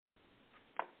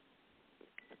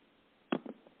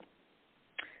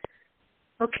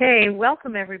Okay,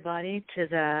 welcome everybody to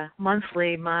the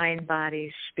monthly Mind,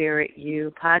 Body, Spirit,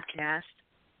 You podcast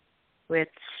with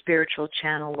spiritual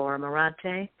channel Laura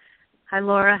Mirante. Hi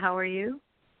Laura, how are you?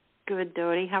 Good,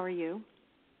 Dodie. How are you?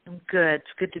 I'm good.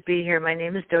 It's good to be here. My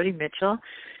name is Dodie Mitchell,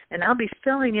 and I'll be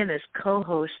filling in as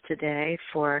co-host today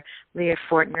for Leah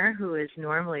Fortner, who is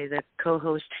normally the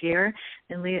co-host here.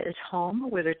 And Leah is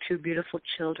home with her two beautiful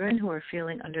children who are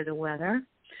feeling under the weather.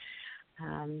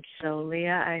 So,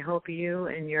 Leah, I hope you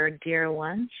and your dear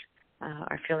ones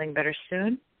are feeling better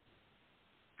soon.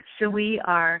 So we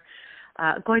are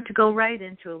going to go right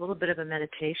into a little bit of a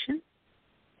meditation.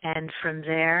 And from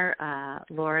there,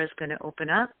 Laura is going to open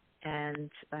up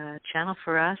and channel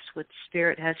for us what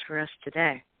Spirit has for us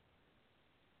today.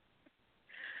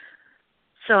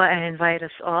 So I invite us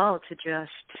all to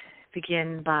just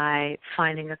begin by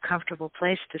finding a comfortable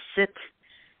place to sit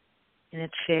in a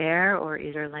chair or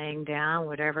either laying down,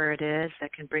 whatever it is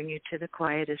that can bring you to the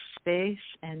quietest space,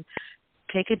 and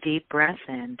take a deep breath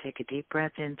in. Take a deep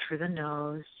breath in through the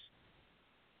nose.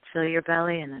 Fill your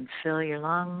belly and then fill your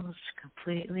lungs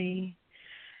completely.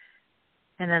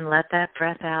 And then let that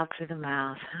breath out through the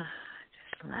mouth.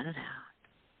 Just let it out.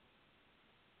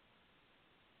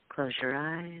 Close your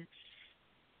eyes.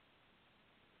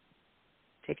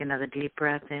 Take another deep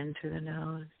breath in through the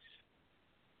nose.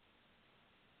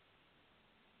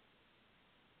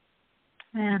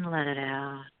 And let it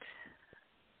out.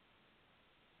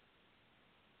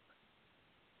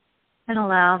 And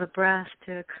allow the breath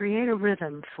to create a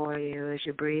rhythm for you as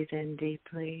you breathe in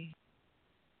deeply.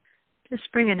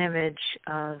 Just bring an image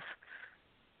of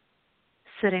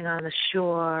sitting on the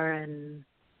shore and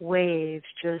waves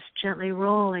just gently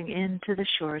rolling into the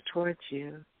shore towards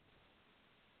you.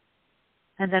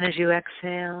 And then as you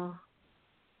exhale,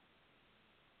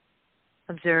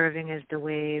 observing as the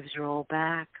waves roll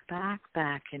back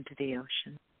into the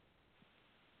ocean.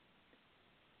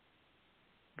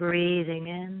 Breathing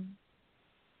in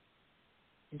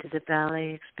into the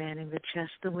belly, expanding the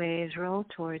chest, the waves roll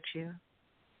towards you.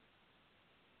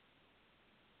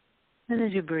 And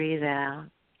as you breathe out,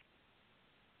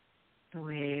 the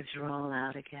waves roll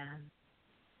out again.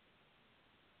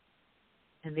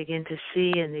 And begin to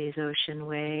see in these ocean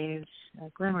waves a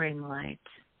glimmering light,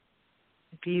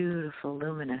 a beautiful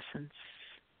luminescence.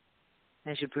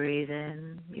 As you breathe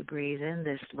in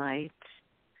this light,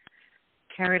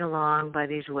 carried along by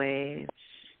these waves.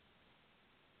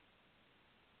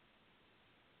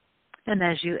 And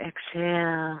as you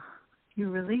exhale, you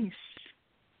release.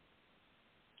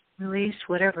 Release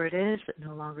whatever it is that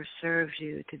no longer serves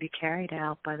you to be carried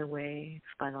out by the waves,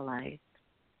 by the light.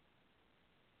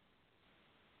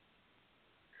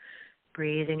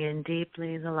 Breathing in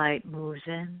deeply, the light moves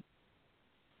in,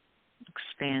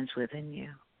 expands within you.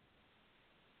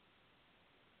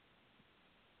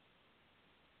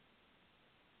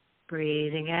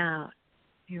 Breathing out,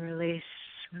 you release,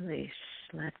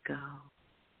 let go.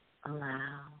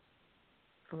 Allow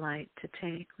the light to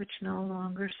take which no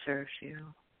longer serves you.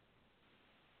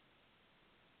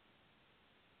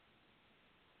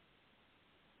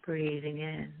 Breathing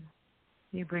in,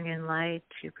 you bring in light,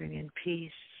 you bring in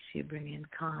peace, you bring in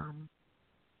calm.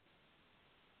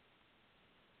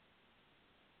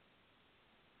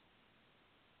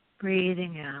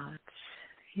 Breathing out,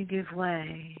 you give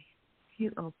way,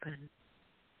 you open,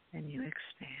 and you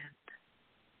expand.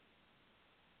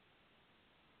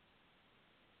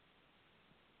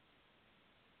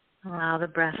 Allow the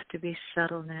breath to be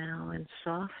subtle now and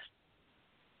soft.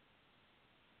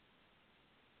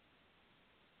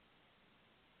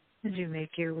 As you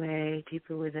make your way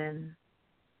deeper within,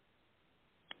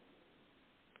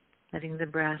 letting the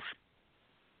breath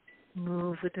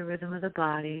move with the rhythm of the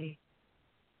body,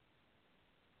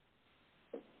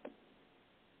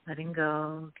 letting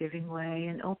go, giving way,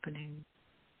 and opening.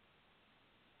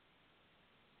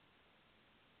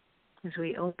 As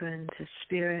we open to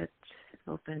spirit,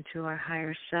 open to our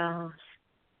higher selves,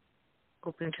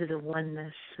 open to the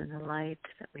oneness and the light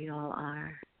that we all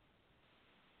are.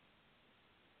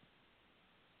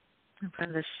 And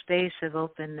from the space of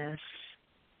openness,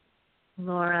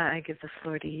 Laura, I give the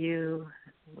floor to you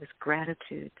with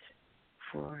gratitude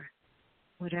for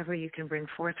whatever you can bring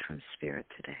forth from Spirit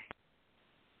today.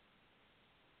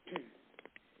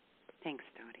 Thanks,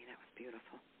 Dodie. That was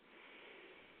beautiful.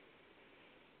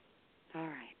 All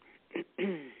right.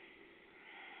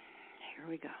 Here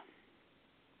we go.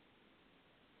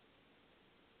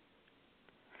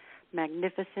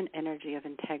 Magnificent energy of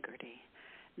integrity.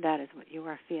 That is what you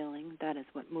are feeling. That is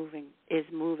what is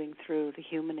moving through the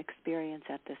human experience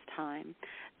at this time.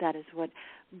 That is what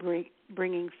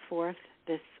bringing forth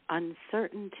this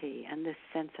uncertainty and this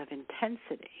sense of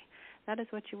intensity That is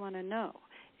what you want to know.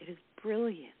 It is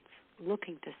brilliance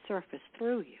looking to surface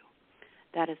through you.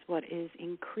 That is what is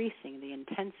increasing the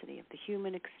intensity of the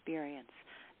human experience,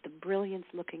 the brilliance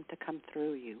looking to come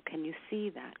through you. Can you see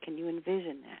that? Can you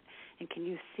envision that? And can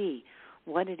you see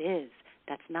what it is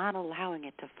that's not allowing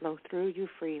it to flow through you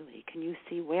freely? Can you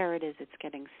see where it is it's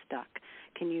getting stuck?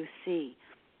 Can you see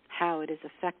how it is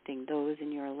affecting those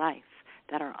in your life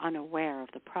that are unaware of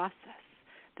the process?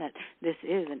 That this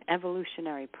is an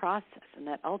evolutionary process, and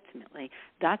that ultimately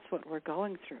that's what we're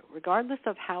going through, regardless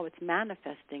of how it's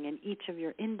manifesting in each of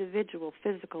your individual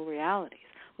physical realities.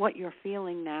 What you're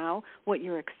feeling now, what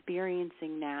you're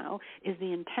experiencing now, is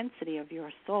the intensity of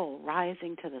your soul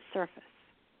rising to the surface.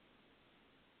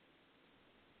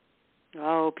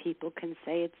 Oh, people can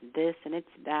say it's this and it's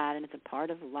that and it's a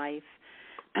part of life,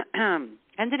 and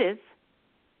it is.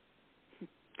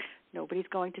 Nobody's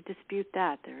going to dispute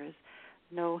that. There is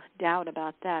no doubt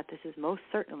about that. This is most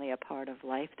certainly a part of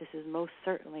life. This is most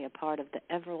certainly a part of the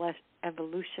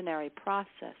evolutionary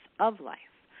process of life,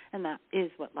 and that is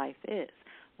what life is.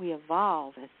 We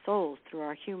evolve as souls through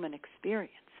our human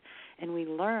experience, and we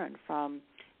learn from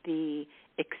the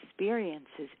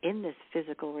experiences in this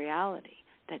physical reality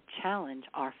that challenge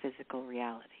our physical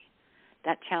reality,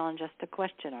 that challenge us to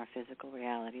question our physical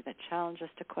reality, that challenge us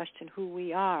to question who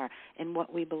we are and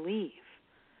what we believe.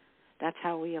 That's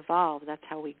how we evolve. That's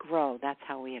how we grow. That's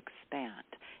how we expand.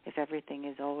 If everything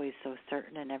is always so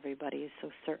certain and everybody is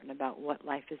so certain about what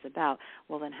life is about,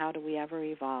 well, then how do we ever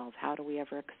evolve? How do we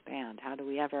ever expand? How do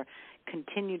we ever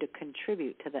continue to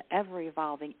contribute to the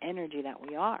ever-evolving energy that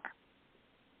we are?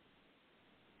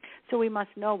 So we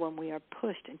must know when we are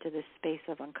pushed into this space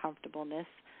of uncomfortableness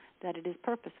that it is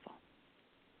purposeful.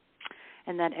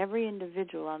 And that every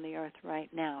individual on the earth right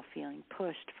now feeling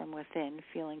pushed from within,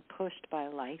 feeling pushed by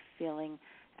life, feeling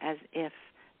as if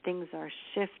things are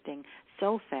shifting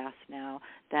so fast now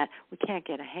that we can't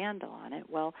get a handle on it,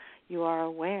 well, you are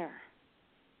aware.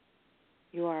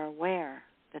 You are aware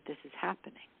that this is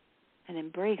happening. And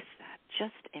embrace that.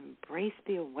 Just embrace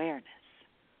the awareness.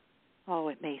 Oh,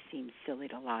 it may seem silly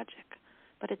to logic,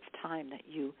 but it's time that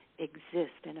you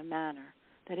exist in a manner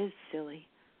that is silly,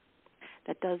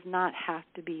 that does not have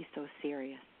to be so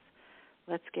serious.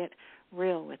 Let's get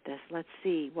real with this. Let's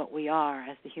see what we are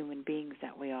as the human beings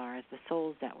that we are, as the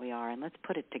souls that we are, and let's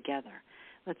put it together.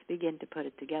 Let's begin to put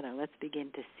it together. Let's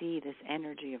begin to see this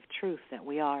energy of truth that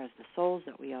we are, as the souls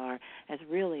that we are, as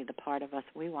really the part of us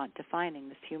we want defining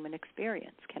this human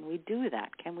experience. Can we do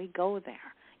that? Can we go there?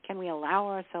 Can we allow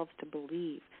ourselves to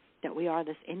believe that we are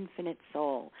this infinite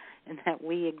soul and that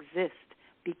we exist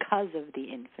because of the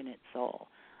infinite soul?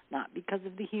 Not because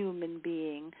of the human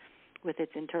being with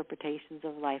its interpretations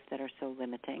of life that are so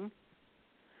limiting.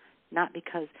 Not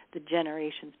because the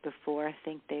generations before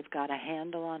think they've got a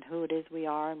handle on who it is we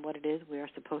are and what it is we are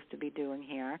supposed to be doing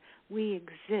here. We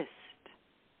exist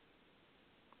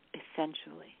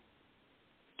essentially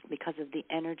because of the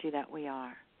energy that we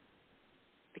are,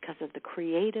 because of the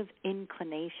creative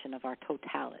inclination of our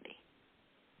totality.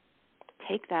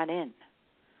 Take that in.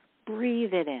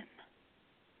 Breathe it in.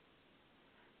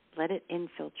 Let it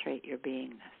infiltrate your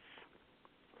beingness.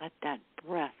 Let that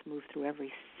breath move through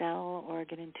every cell,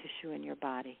 organ, and tissue in your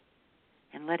body,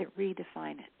 and let it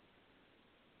redefine it,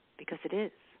 because it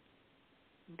is.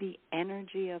 The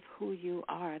energy of who you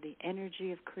are, the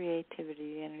energy of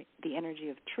creativity, the energy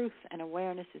of truth and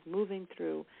awareness is moving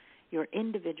through your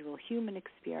individual human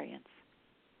experience,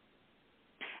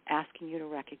 asking you to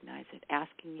recognize it,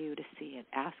 asking you to see it,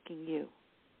 asking you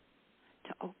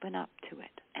to open up to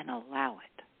it and allow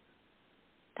it.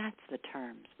 That's the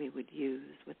terms we would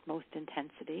use with most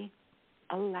intensity.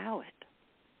 Allow it.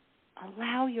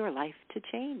 Allow your life to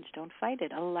change. Don't fight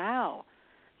it. Allow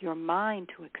your mind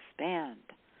to expand.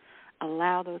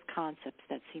 Allow those concepts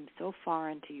that seem so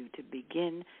foreign to you to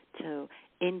begin to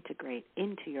integrate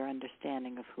into your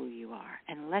understanding of who you are,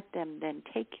 and let them then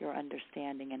take your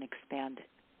understanding and expand it.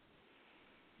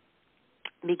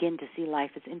 Begin to see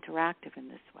life as interactive in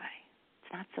this way.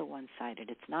 It's not so one-sided.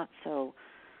 It's not so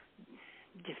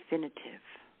definitive.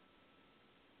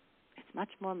 It's much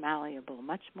more malleable,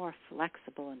 much more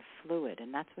flexible and fluid,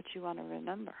 and that's what you want to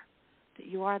remember, that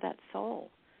you are that soul.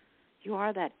 You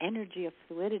are that energy of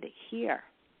fluidity here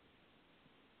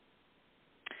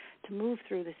to move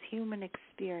through this human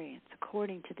experience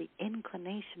according to the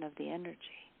inclination of the energy.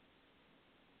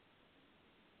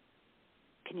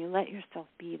 Can you let yourself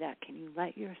be that? Can you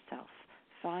let yourself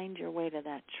find your way to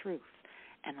that truth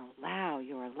and allow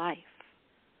your life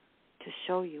to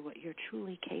show you what you're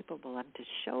truly capable of, to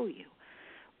show you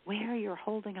where you're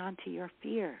holding on to your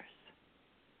fears,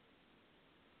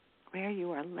 where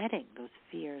you are letting those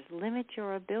fears limit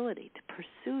your ability to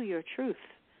pursue your truth.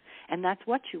 And that's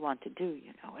what you want to do,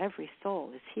 you know. Every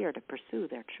soul is here to pursue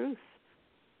their truth,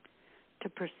 to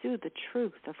pursue the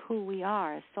truth of who we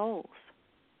are as souls,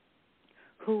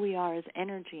 who we are as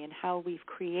energy, and how we've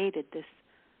created this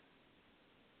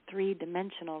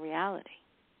three-dimensional reality.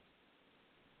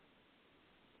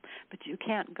 But you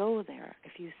can't go there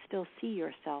if you still see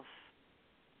yourself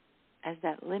as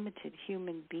that limited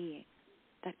human being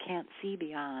that can't see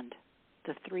beyond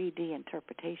the 3D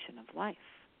interpretation of life.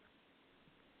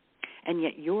 And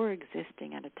yet you're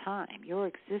existing at a time, you're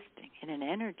existing in an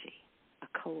energy,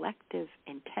 a collective,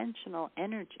 intentional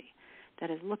energy that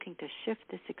is looking to shift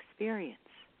this experience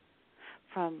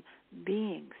from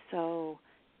being so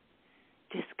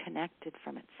disconnected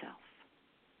from itself.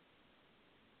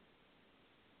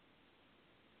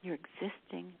 You're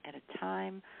existing at a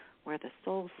time where the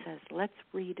soul says, let's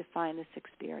redefine this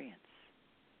experience.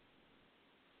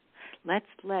 Let's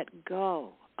let go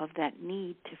of that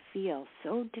need to feel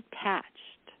so detached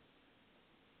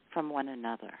from one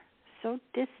another, so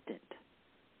distant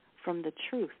from the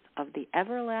truth of the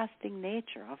everlasting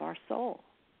nature of our soul,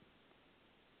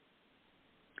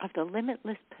 of the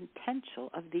limitless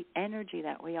potential of the energy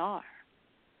that we are.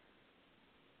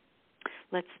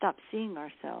 Let's stop seeing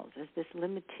ourselves as this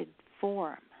limited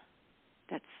form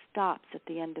that stops at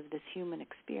the end of this human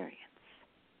experience.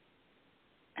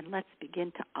 And let's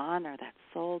begin to honor that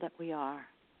soul that we are,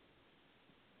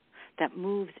 that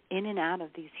moves in and out of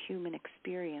these human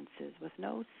experiences with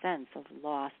no sense of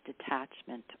loss,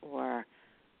 detachment, or,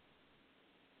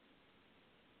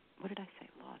 what did I say,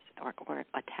 loss, or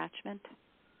attachment?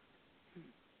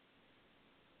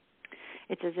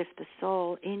 It's as if the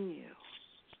soul in you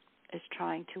is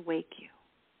trying to wake you.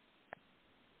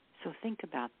 So think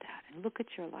about that and look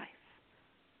at your life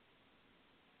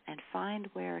and find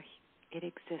where it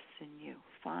exists in you.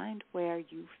 Find where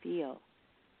you feel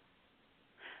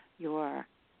your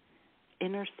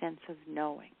inner sense of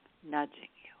knowing nudging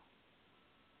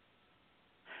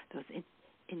you. Those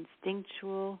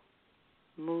instinctual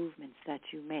movements that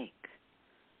you make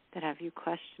that have you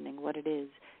questioning what it is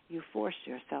you force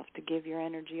yourself to give your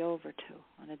energy over to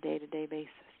on a day-to-day basis.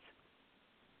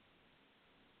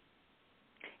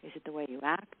 Is it the way you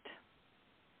act,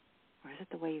 or is it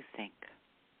the way you think?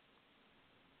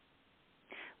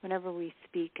 Whenever we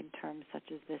speak in terms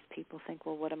such as this, people think,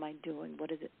 well, what am I doing?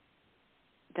 What is it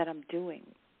that I'm doing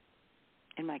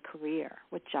in my career?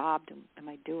 What job am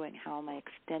I doing? How am I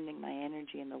extending my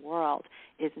energy in the world?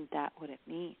 Isn't that what it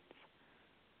means?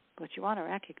 What you want to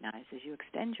recognize is you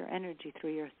extend your energy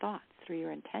through your thoughts, through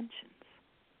your intentions.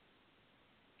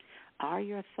 Are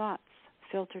your thoughts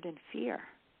filtered in fear?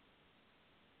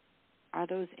 Are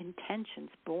those intentions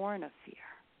born of fear?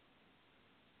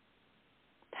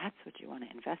 That's what you want to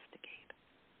investigate.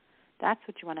 That's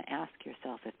what you want to ask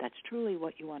yourself, if that's truly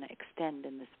what you want to extend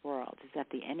in this world. Is that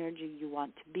the energy you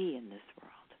want to be in this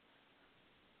world?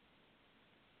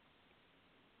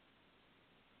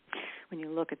 When you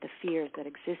look at the fears that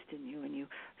exist in you and you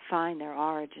find their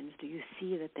origins, do you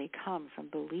see that they come from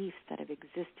beliefs that have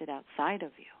existed outside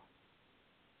of you?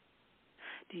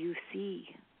 Do you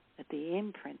see that the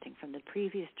imprinting from the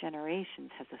previous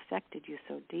generations has affected you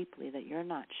so deeply that you're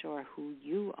not sure who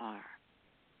you are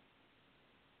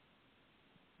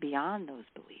beyond those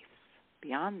beliefs,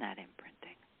 beyond that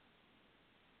imprinting?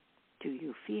 Do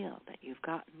you feel that you've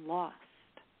gotten lost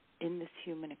in this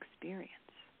human experience?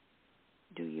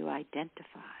 Do you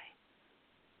identify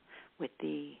with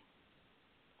the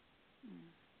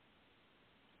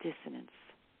dissonance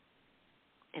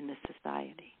in the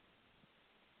society?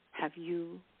 Have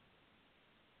you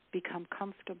become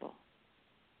comfortable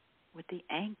with the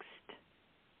angst,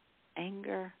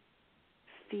 anger,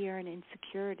 fear, and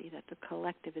insecurity that the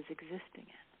collective is existing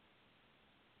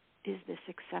in? Is this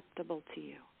acceptable to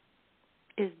you?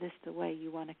 Is this the way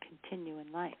you want to continue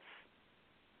in life?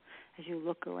 As you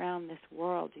look around this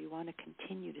world, do you want to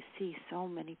continue to see so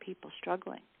many people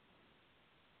struggling?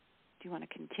 Do you want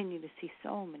to continue to see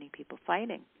so many people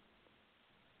fighting?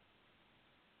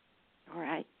 All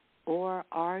right. Or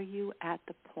are you at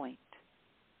the point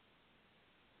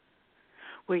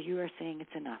where you are saying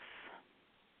it's enough?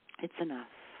 It's enough.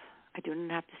 I do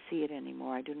not have to see it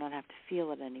anymore. I do not have to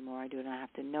feel it anymore. I do not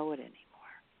have to know it anymore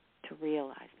to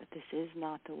realize that this is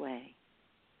not the way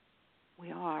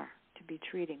we are to be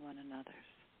treating one another.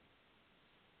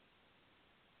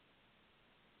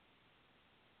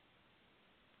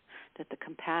 That the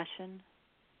compassion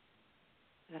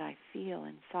that I feel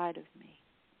inside of me,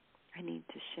 I need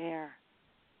to share.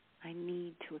 I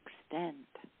need to extend.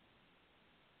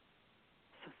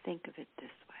 So think of it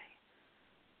this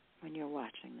way. when you're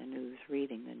watching the news,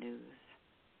 reading the news,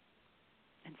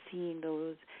 and seeing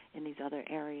those in these other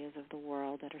areas of the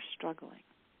world that are struggling.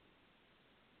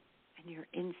 And your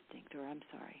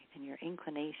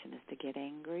inclination is to get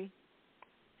angry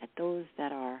at those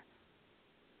that are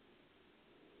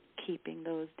keeping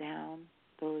those down,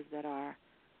 those that are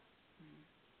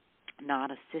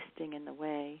not assisting in the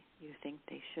way you think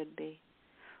they should be,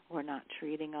 or not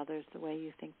treating others the way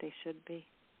you think they should be.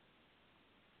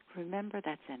 Remember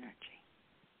that's energy.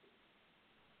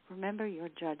 Remember your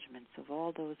judgments of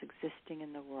all those existing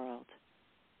in the world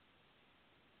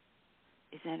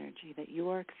is energy that you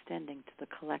are extending to the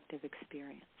collective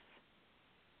experience.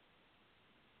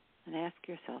 And ask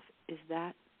yourself, is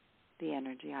that the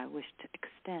energy I wish to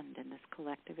extend in this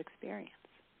collective experience?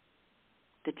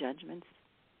 The judgments,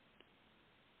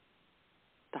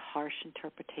 the harsh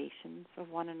interpretations of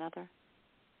one another?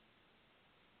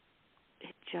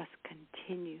 It just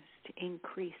continues to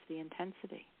increase the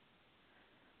intensity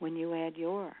when you add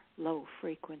your low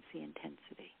frequency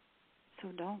intensity. So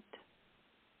don't.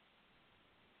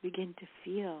 Begin to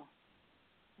feel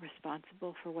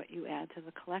responsible for what you add to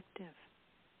the collective.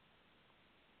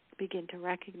 Begin to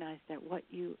recognize that what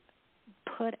you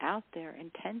put out there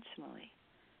intentionally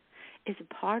is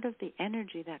a part of the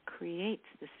energy that creates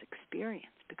this experience,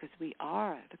 because we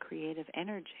are the creative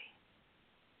energy.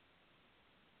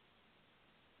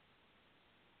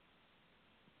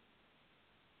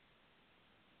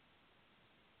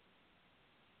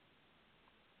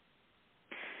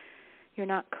 You're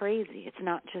not crazy. It's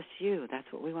not just you. That's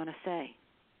what we want to say.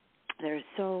 There's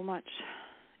so much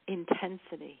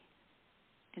intensity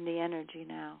in the energy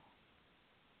now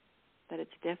that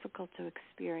it's difficult to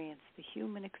experience the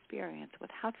human experience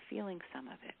without feeling some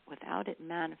of it, without it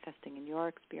manifesting in your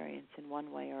experience in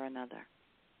one way or another.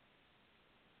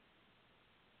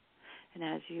 And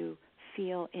as you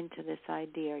feel into this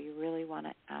idea, you really want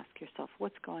to ask yourself,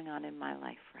 what's going on in my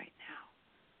life right now?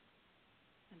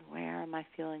 And where am I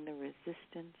feeling the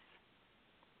resistance?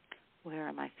 Where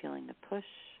am I feeling the push?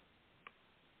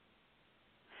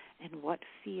 And what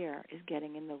fear is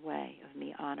getting in the way of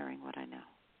me honoring what I know?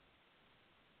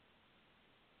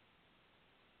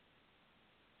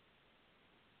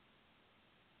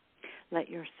 Let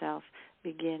yourself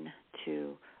begin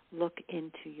to look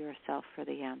into yourself for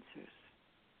the answers,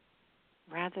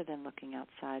 rather than looking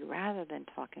outside, rather than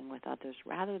talking with others,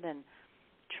 rather than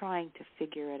trying to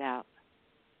figure it out.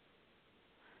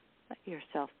 Let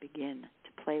yourself begin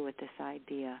to play with this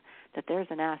idea that there's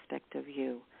an aspect of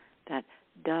you that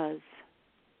does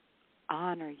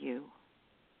honor you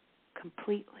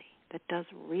completely, that does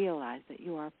realize that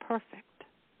you are perfect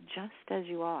just as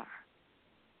you are.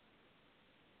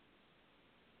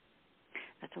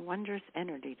 That's a wondrous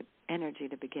energy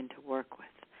to begin to work with.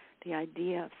 The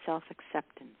idea of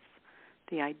self-acceptance,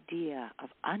 the idea of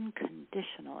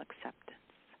unconditional acceptance.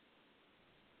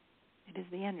 It is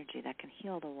the energy that can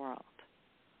heal the world.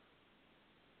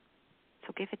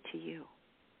 So give it to you.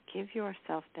 Give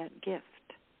yourself that gift.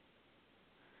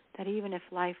 That even if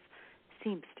life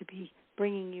seems to be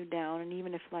bringing you down, and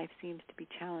even if life seems to be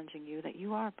challenging you, that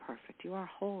you are perfect, you are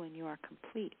whole, and you are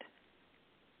complete.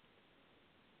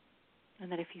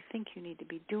 And that if you think you need to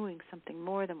be doing something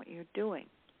more than what you're doing,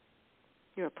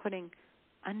 you're putting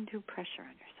undue pressure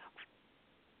on yourself.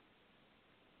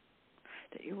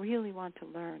 That you really want to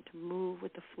learn to move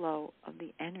with the flow of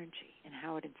the energy and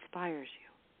how it inspires you.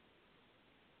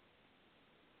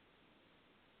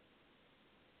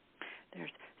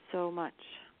 There's so much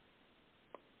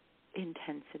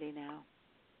intensity now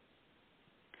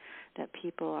that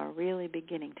people are really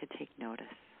beginning to take notice.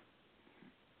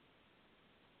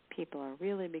 People are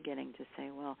really beginning to say,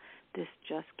 well, this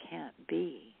just can't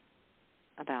be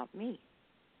about me.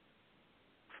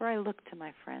 For I look to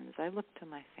my friends, I look to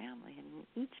my family, and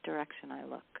in each direction I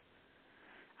look,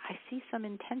 I see some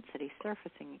intensity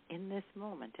surfacing in this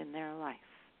moment in their life.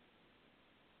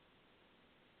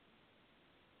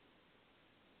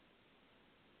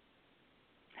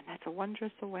 And that's a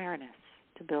wondrous awareness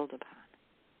to build upon.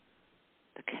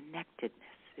 The connectedness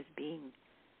is being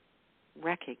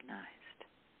recognized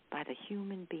by the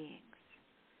human beings.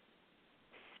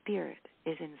 Spirit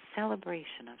is in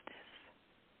celebration of this.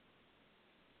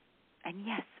 And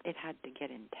yes, it had to get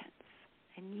intense.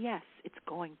 And yes, it's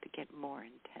going to get more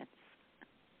intense.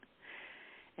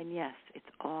 And yes, it's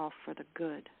all for the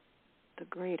good, the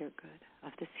greater good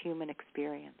of this human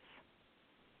experience.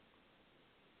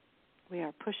 We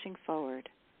are pushing forward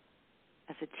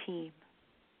as a team,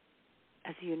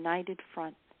 as a united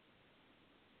front.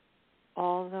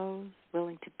 All those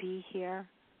willing to be here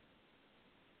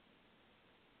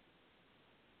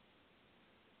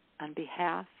on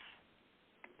behalf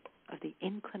the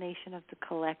inclination of the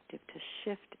collective to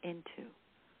shift into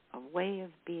a way of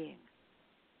being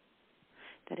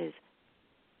that is,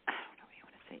 I don't know what you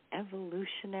want to say,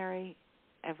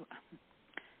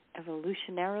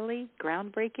 evolutionarily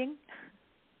groundbreaking.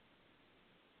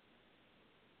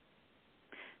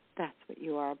 That's what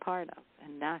you are a part of,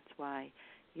 and that's why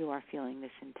you are feeling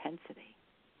this intensity.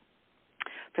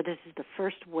 For this is the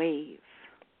first wave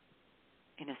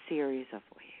in a series of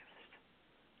waves,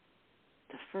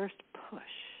 the first push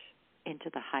into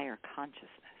the higher consciousness.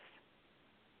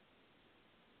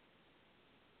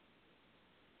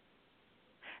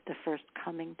 The first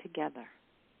coming together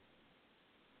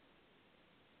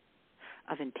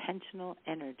of intentional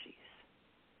energies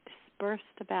dispersed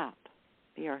about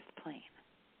the earth plane.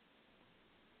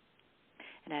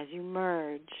 And as you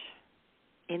merge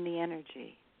in the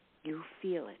energy, you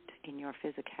feel it in your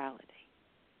physicality.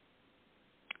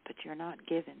 But you're not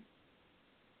given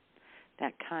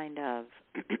that kind of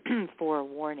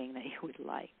forewarning that you would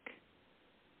like.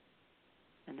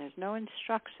 And there's no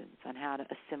instructions on how to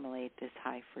assimilate this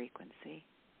high frequency.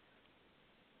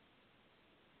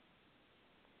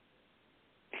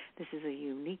 This is a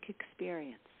unique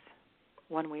experience,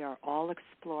 one we are all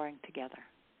exploring together.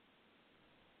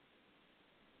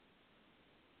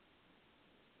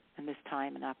 And this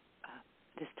time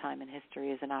in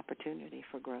history is an opportunity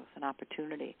for growth, an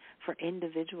opportunity for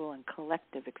individual and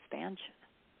collective expansion.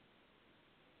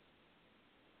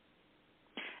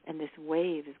 And this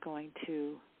wave is going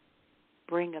to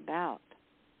bring about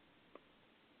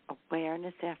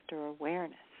awareness after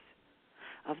awareness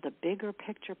of the bigger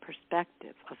picture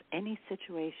perspective of any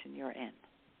situation you're in,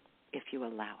 if you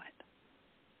allow it.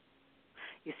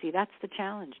 You see, that's the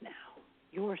challenge now.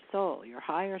 Your soul, your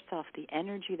higher self, the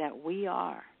energy that we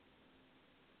are,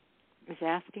 is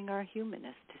asking our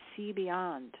humanness to see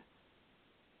beyond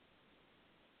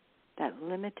that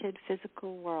limited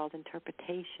physical world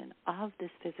interpretation of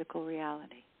this physical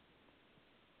reality.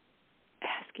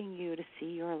 Asking you to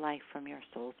see your life from your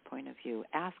soul's point of view.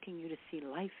 Asking you to see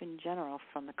life in general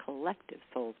from the collective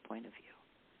soul's point of view.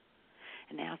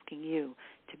 And asking you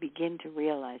to begin to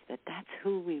realize that that's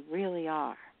who we really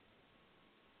are.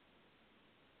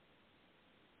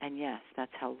 And yes,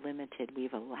 that's how limited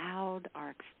we've allowed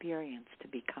our experience to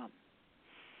become.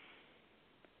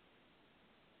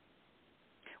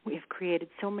 We have created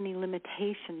so many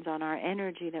limitations on our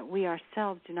energy that we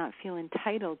ourselves do not feel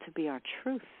entitled to be our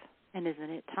truth. And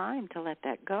isn't it time to let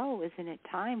that go? Isn't it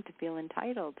time to feel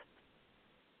entitled?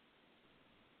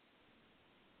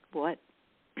 What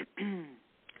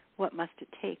must it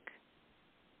take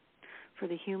for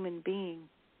the human being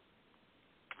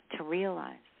to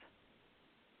realize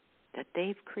that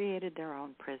they've created their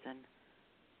own prison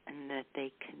and that they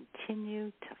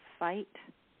continue to fight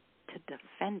to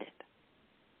defend it?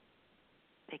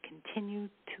 They continue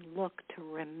to look to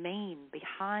remain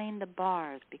behind the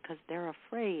bars because they're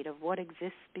afraid of what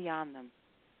exists beyond them.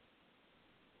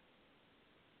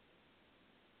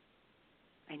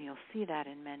 And you'll see that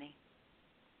in many.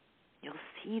 You'll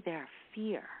see their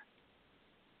fear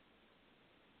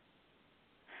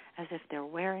as if they're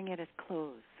wearing it as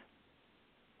clothes.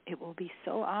 It will be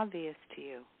so obvious to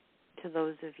you, to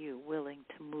those of you willing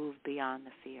to move beyond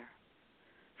the fear.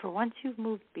 For once you've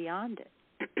moved beyond it,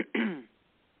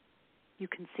 you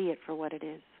can see it for what it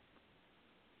is.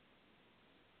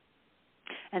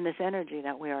 And this energy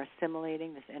that we are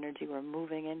assimilating, this energy we're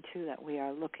moving into, that we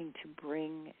are looking to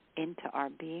bring into our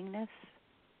beingness,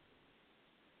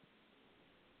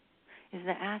 is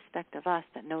the aspect of us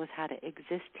that knows how to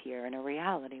exist here in a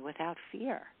reality without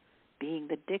fear, being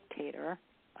the dictator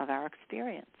of our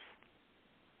experience.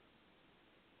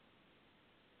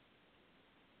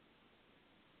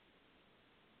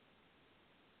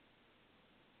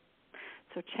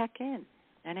 So check in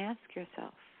and ask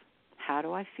yourself, how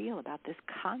do I feel about this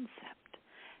concept?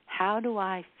 How do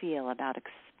I feel about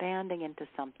expanding into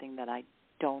something that I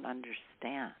don't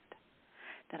understand,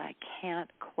 that I can't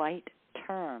quite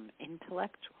term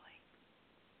intellectually?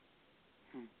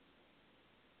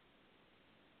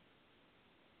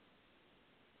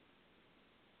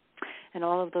 And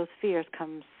all of those fears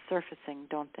come surfacing,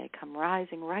 don't they? Come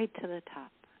rising right to the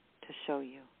top to show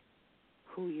you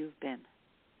who you've been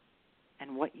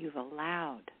and what you've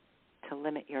allowed to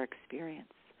limit your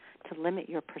experience, to limit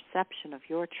your perception of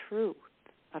your truth,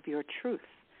 of your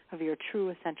true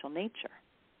essential nature.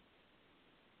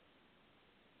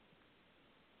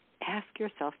 Ask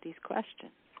yourself these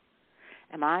questions.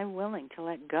 Am I willing to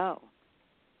let go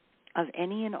of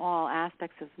any and all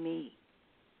aspects of me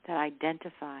that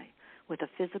identify with a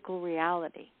physical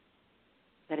reality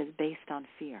that is based on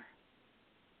fear?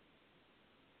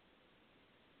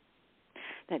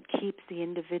 that keeps the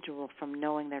individual from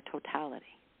knowing their totality?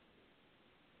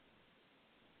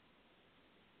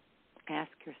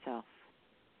 Ask yourself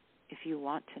if you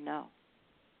want to know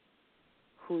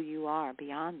who you are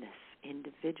beyond this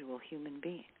individual human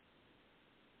being.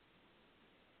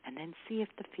 And then see if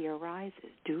the fear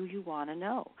rises. Do you want to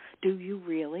know? Do you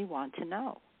really want to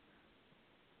know?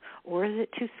 Or is it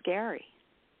too scary?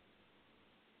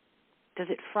 Does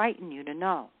it frighten you to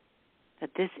know that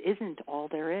this isn't all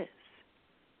there is?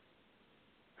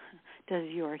 Does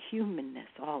your humanness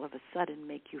all of a sudden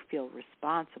make you feel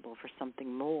responsible for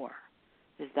something more?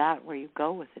 Is that where you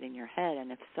go with it in your head?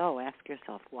 And if so, ask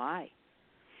yourself why.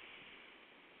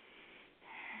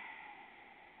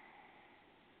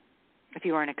 If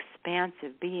you are an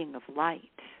expansive being of light,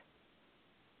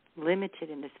 limited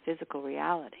in this physical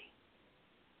reality,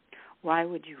 why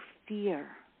would you fear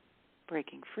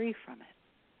breaking free from it?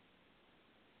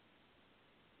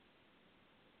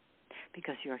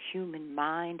 Because your human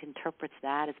mind interprets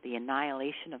that as the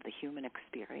annihilation of the human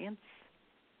experience.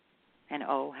 And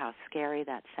oh, how scary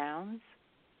that sounds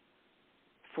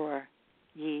for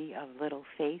ye of little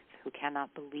faith who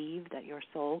cannot believe that your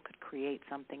soul could create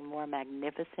something more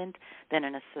magnificent than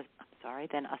a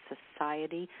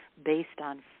society based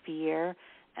on fear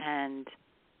and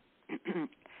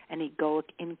egoic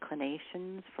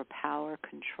inclinations for power,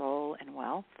 control, and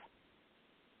wealth.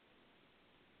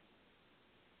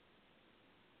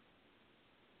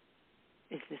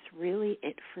 Is this really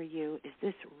it for you? Is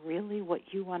this really what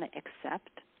you want to accept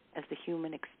as the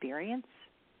human experience?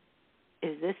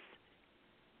 Is this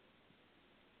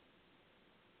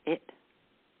it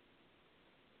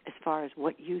as far as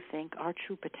what you think our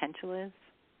true potential is?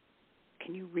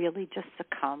 Can you really just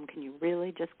succumb? Can you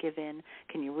really just give in?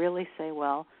 Can you really say,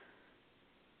 well,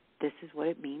 this is what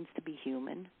it means to be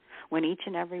human? When each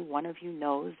and every one of you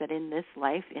knows that in this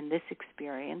life, in this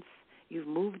experience, you've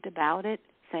moved about it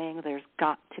saying there's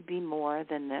got to be more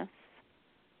than this.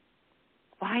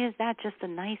 Why is that just a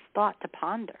nice thought to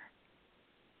ponder?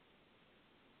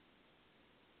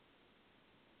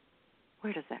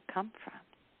 Where does that come from?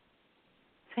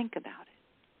 Think about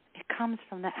it. It comes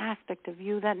from the aspect of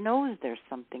you that knows there's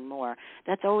something more,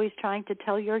 that's always trying to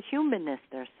tell your humanness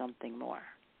there's something more.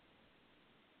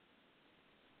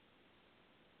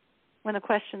 When the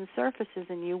question surfaces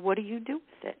in you, what do you do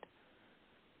with it?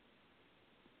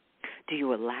 Do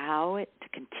you allow it to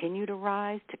continue to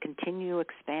rise, to continue to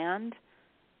expand?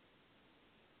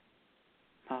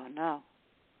 Oh, no,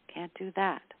 can't do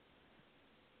that.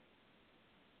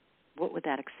 What would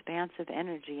that expansive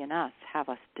energy in us have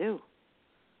us do?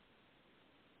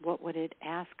 What would it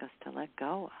ask us to let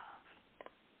go of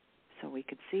so we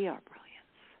could see our brilliance?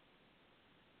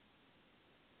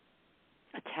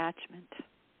 Attachment.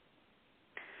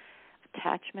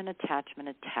 Attachment, attachment,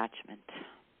 attachment.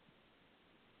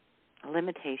 A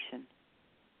limitation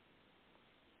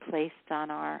placed on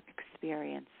our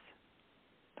experience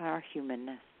by our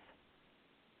humanness.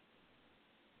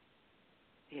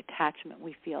 The attachment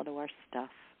we feel to our stuff.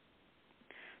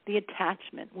 The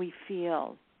attachment we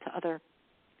feel to other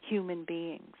human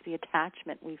beings. The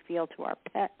attachment we feel to our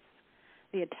pets.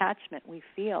 The attachment we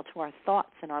feel to our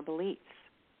thoughts and our beliefs.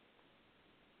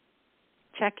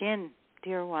 Check in,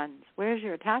 dear ones. Where's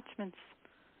your attachments?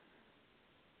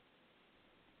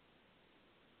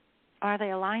 Are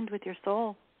they aligned with your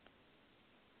soul?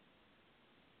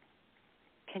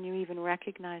 Can you even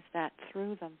recognize that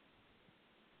through them?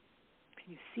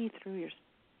 Can you see through your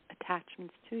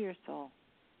attachments to your soul?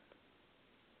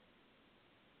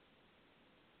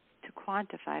 To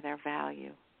quantify their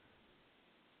value.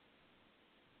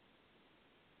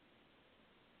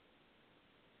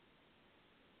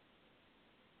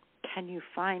 Can you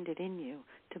find it in you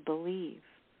to believe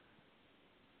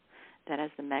that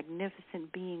as the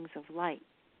magnificent beings of light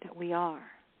that we are,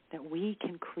 that we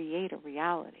can create a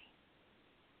reality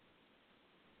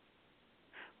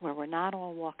where we're not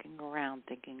all walking around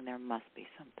thinking there must be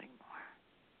something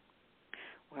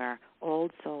more, where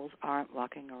old souls aren't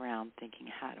walking around thinking,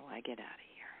 how do I get out of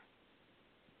here?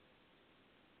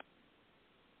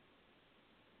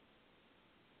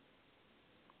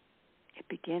 It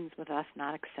begins with us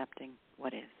not accepting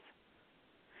what is.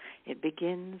 It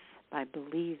begins by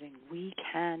believing we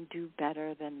can do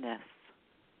better than this,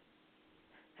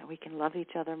 that we can love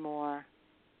each other more,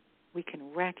 we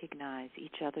can recognize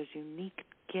each other's unique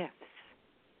gifts,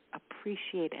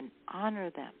 appreciate and honor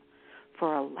them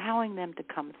for allowing them to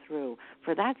come through,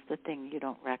 for that's the thing you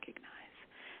don't recognize,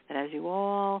 that as you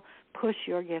all push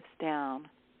your gifts down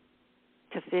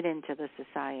to fit into the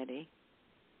society,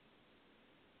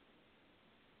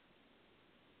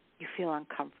 you feel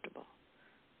uncomfortable.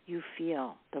 You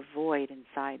feel the void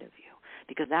inside of you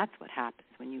Because that's what happens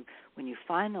when you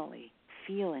finally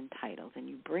feel entitled and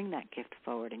you bring that gift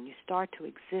forward and you start to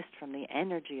exist from the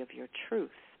energy of your truth.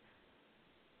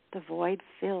 The void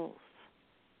fills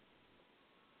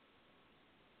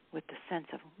with the sense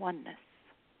of oneness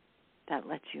that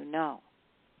lets you know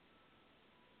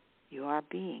you are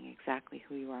being exactly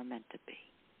who you are meant to be.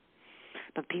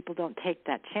 But people don't take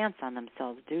that chance on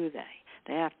themselves, do they?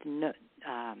 They have to know,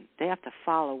 they have to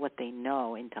follow what they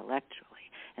know intellectually.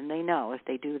 And they know if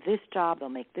they do this job, they'll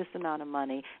make this amount of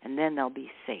money, and then they'll be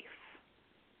safe.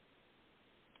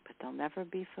 But they'll never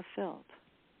be fulfilled.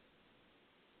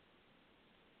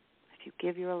 If you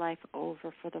give your life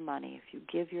over for the money, if you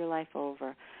give your life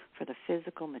over for the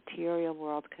physical, material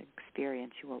world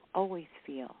experience, you will always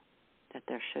feel that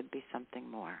there should be something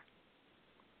more.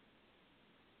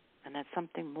 And that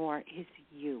something more is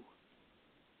you,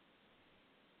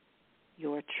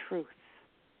 your truth,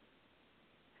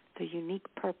 the unique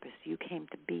purpose you came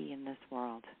to be in this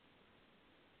world.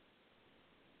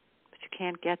 But you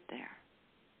can't get there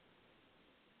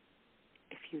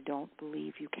if you don't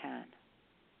believe you can.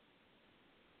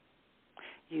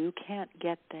 You can't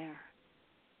get there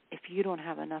if you don't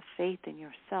have enough faith in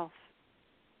yourself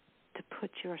to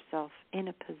put yourself in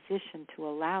a position to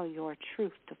allow your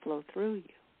truth to flow through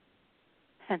you.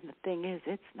 And the thing is,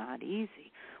 it's not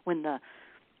easy. When a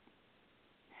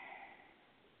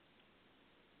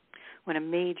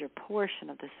major portion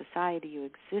of the society you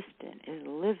exist in is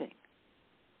living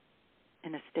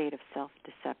in a state of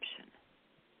self-deception,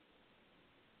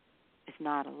 is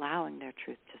not allowing their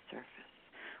truth to surface.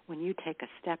 When you take a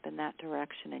step in that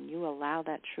direction and you allow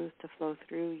that truth to flow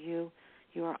through you,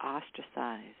 you are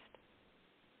ostracized.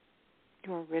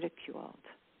 You are ridiculed.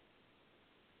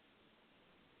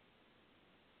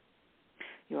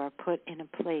 You are put in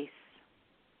a place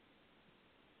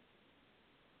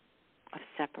of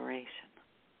separation,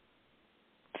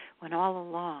 when all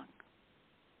along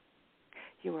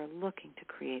you are looking to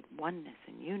create oneness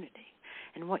and unity.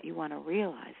 And what you want to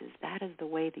realize is that is the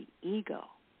way the ego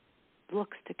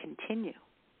looks to continue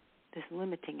this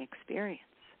limiting experience,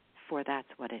 for that's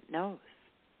what it knows.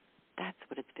 That's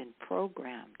what it's been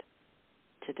programmed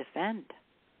to defend.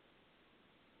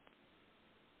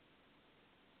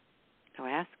 So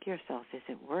ask yourself, is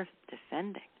it worth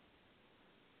defending?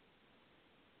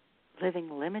 Living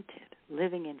limited,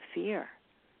 living in fear,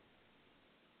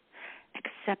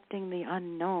 accepting the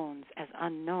unknowns as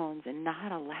unknowns and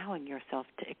not allowing yourself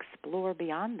to explore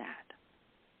beyond that.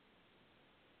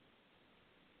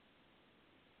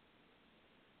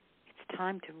 It's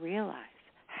time to realize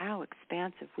how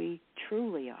expansive we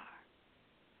truly are,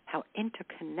 how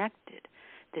interconnected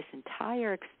this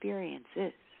entire experience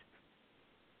is,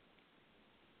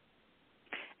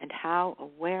 and how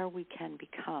aware we can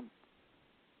become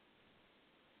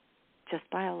just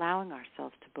by allowing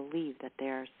ourselves to believe that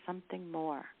there's something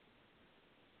more,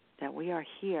 that we are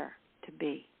here to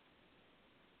be,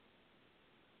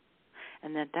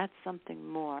 and that something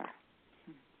more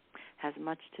has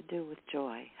much to do with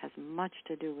joy, has much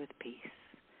to do with peace,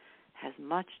 has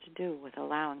much to do with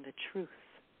allowing the truth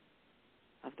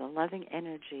of the loving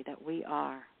energy that we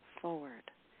are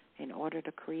forward in order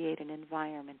to create an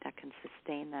environment that can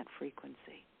sustain that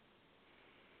frequency.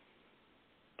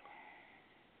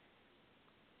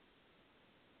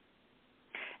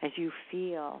 As you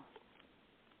feel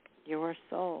your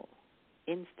soul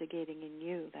instigating in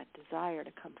you that desire to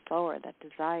come forward, that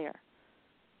desire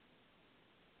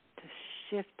to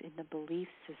shift in the belief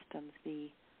systems, the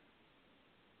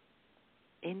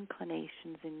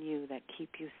inclinations in you that keep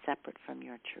you separate from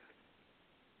your truth.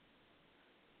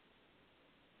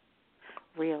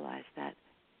 Realize that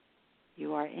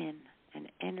you are in an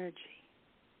energy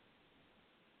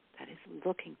that is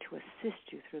looking to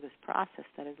assist you through this process,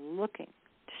 that is looking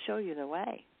to show you the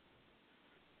way.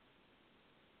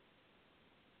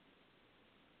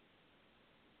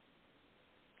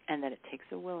 And that it takes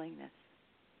a willingness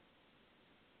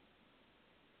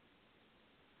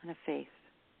and a faith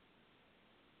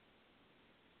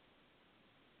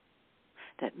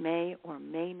that may or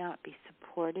may not be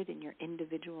supported in your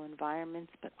individual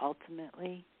environments, but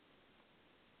ultimately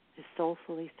is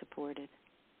soulfully supported,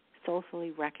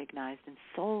 soulfully recognized, and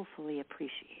soulfully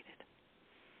appreciated.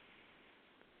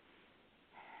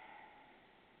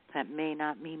 That may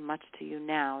not mean much to you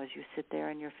now as you sit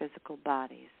there in your physical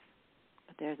bodies,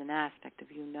 but there's an aspect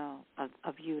of you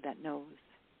of you that knows.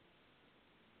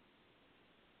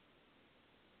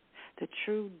 The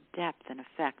true depth and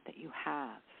effect that you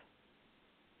have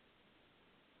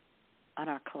on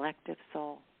our collective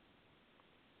soul.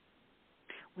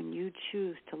 When you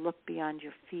choose to look beyond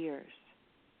your fears,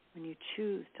 when you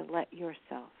choose to let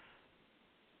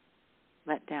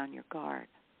let down your guard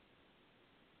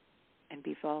and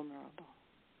be vulnerable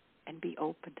and be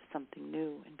open to something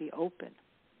new and be open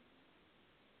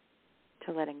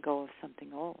to letting go of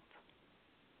something old.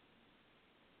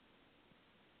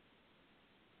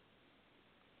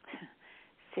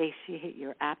 Satiate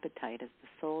your appetite as the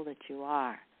soul that you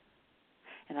are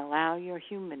and allow your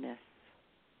humanness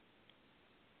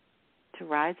to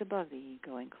rise above the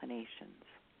ego inclinations,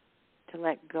 to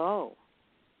let go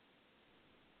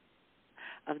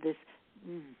of this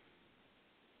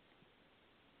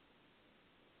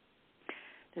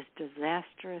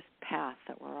disastrous path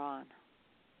that we're on.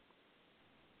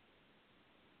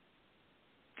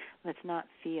 Let's not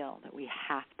feel that we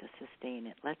have to sustain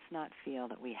it. Let's not feel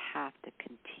that we have to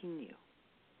continue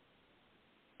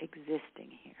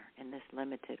existing here in this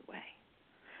limited way.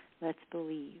 Let's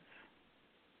believe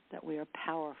that we are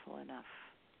powerful enough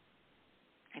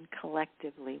and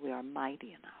collectively we are mighty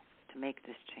enough to make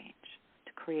this change,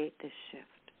 to create this shift,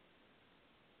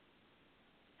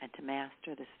 and to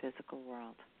master this physical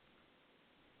world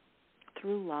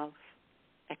through love,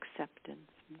 acceptance,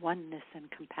 oneness, and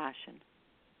compassion.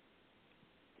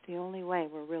 It's the only way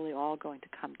we're really all going to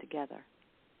come together.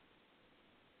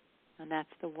 And that's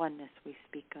the oneness we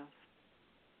speak of.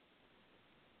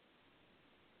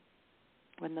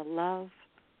 When the love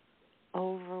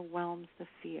overwhelms the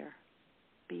fear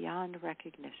beyond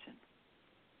recognition,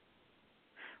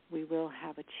 we will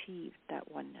have achieved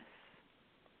that oneness.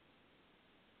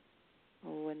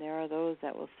 When there are those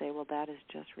that will say, well, that is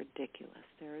just ridiculous.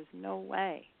 There is no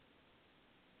way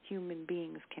human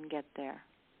beings can get there.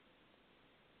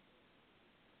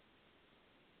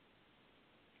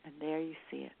 And there you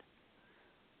see it.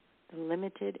 The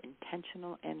limited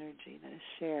intentional energy that is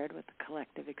shared with the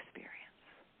collective experience.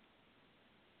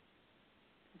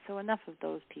 And so enough of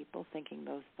those people thinking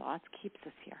those thoughts keeps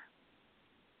us here.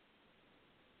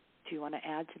 Do you want to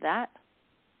add to that,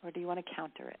 or do you want to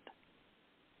counter it?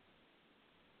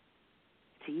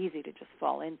 It's easy to just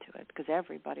fall into it because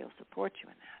everybody will support you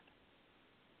in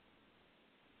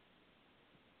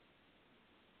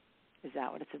that. Is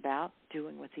that what it's about?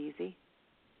 Doing what's easy?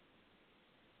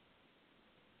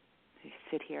 You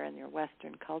sit here in your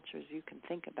Western cultures, you can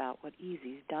think about what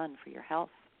easy's done for your health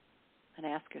and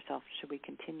ask yourself, should we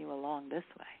continue along this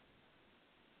way?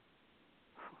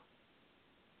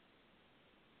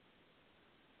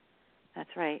 That's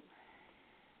right.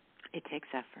 It takes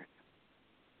effort.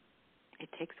 It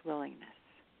takes willingness.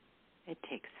 It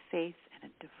takes faith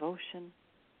and a devotion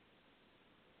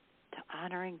to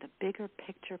honoring the bigger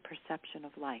picture perception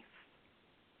of life.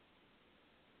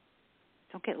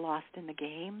 Don't get lost in the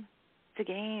game. It's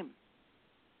a game.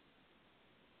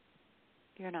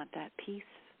 You're not that piece.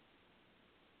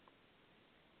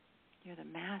 You're the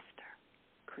master,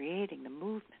 creating the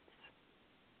movements.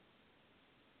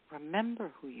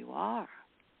 Remember who you are.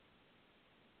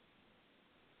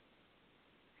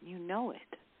 You know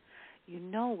it. You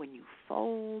know when you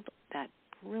fold that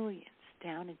brilliance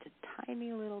down into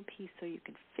tiny little piece so you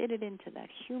can fit it into that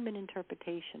human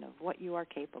interpretation of what you are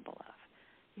capable of.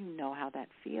 You know how that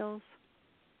feels.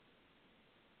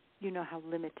 You know how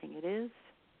limiting it is.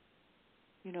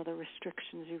 You know the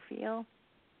restrictions you feel.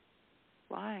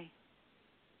 Why?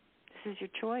 This is your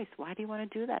choice. Why do you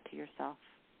want to do that to yourself?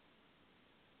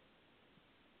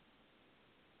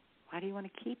 Why do you want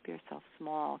to keep yourself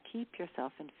small, keep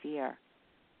yourself in fear,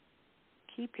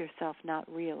 keep yourself not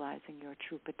realizing your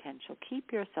true potential,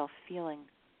 keep yourself feeling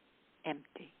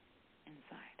empty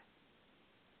inside?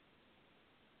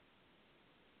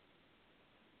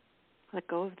 Let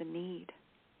go of the need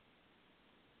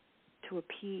to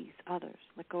appease others.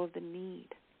 Let go of the need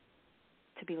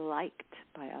to be liked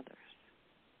by others.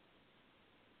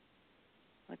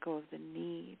 Let go of the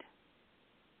need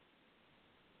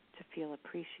to feel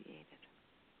appreciated.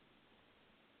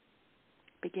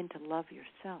 Begin to love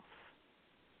yourself.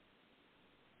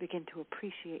 Begin to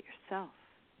appreciate yourself.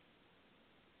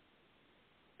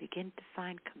 Begin to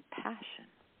find compassion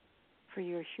for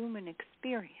your human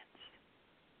experience.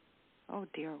 Oh,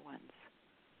 dear ones,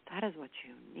 that is what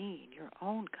you need, your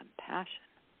own compassion.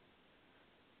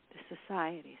 This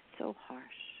society is so harsh.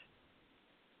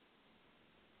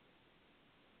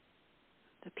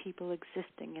 The people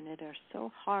existing in it are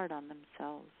so hard on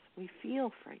themselves. We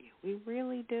feel for you. We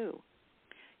really do.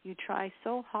 You try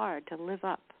so hard to live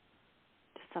up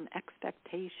to some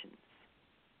expectations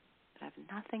that have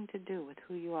nothing to do with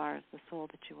who you are as the soul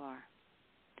that you are.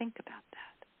 Think about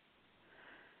that.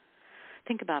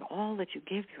 Think about all that you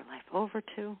give your life over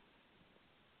to.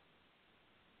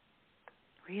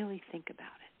 Really think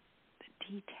about it. The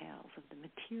details of the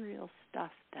material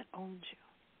stuff that owns you.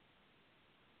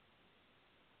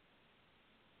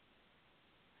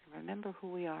 remember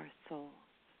who we are as souls.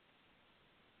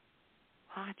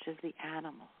 Watch as the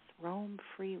animals roam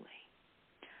freely,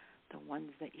 the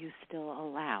ones that you still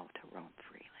allow to roam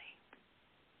freely.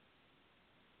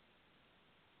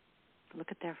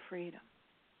 Look at their freedom.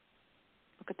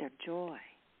 Look at their joy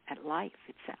at life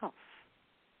itself.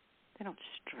 They don't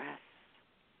stress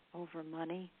over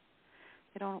money.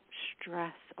 They don't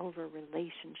stress over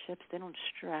relationships. They don't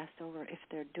stress over if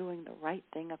they're doing the right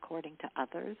thing according to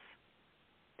others.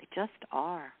 They just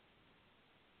are.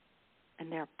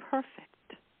 And they're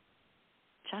perfect,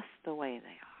 just the way they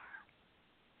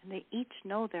are. And they each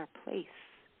know their place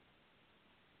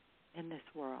in this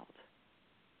world,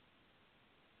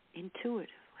 intuitively,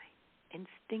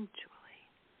 instinctually,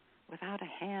 without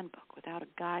a handbook, without a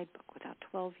guidebook, without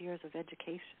 12 years of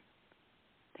education.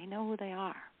 They know who they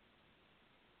are.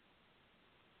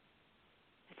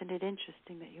 Isn't it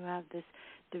interesting that you have this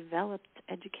developed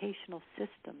educational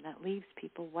system that leaves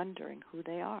people wondering who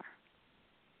they are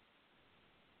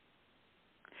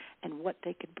and what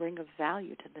they could bring of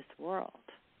value to this world?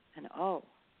 And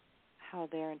how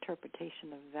their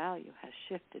interpretation of value has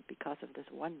shifted because of this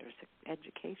wondrous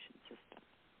education system.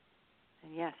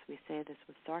 And yes, we say this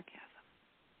with sarcasm.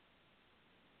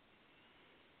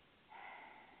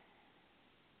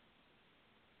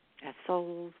 As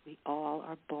souls, we all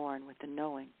are born with the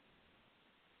knowing.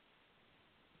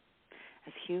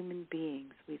 As human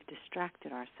beings, we've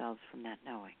distracted ourselves from that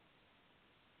knowing.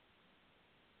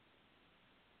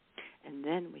 And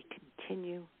then we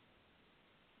continue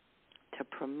to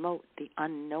promote the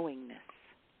unknowingness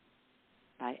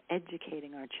by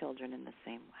educating our children in the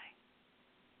same way.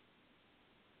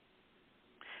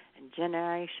 And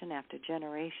generation after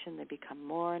generation, they become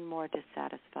more and more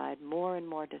dissatisfied, more and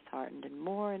more disheartened, and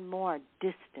more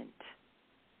distant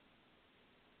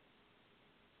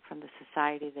from the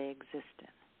society they exist in.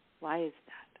 Why is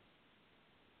that?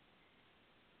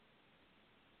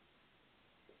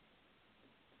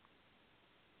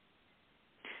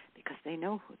 Because they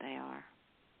know who they are.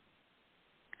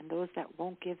 And those that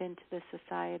won't give in to this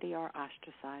society are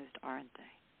ostracized, aren't they?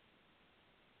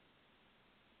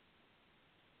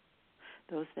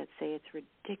 Those that say it's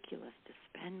ridiculous to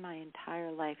spend my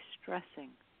entire life stressing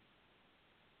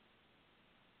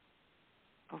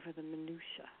over the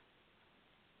minutia.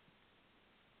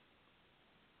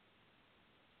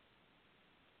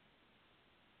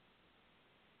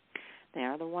 They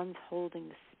are the ones holding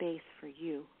the space for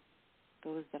you,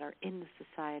 those that are in the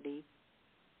society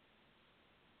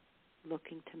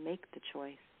looking to make the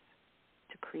choice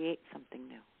to create something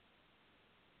new.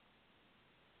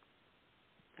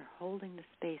 They're holding the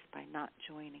space by not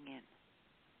joining in.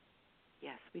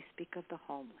 Yes, we speak of the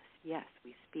homeless. Yes,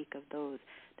 we speak of those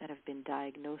that have been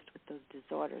diagnosed with those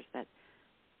disorders that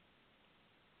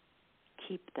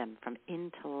keep them from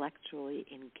intellectually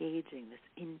engaging this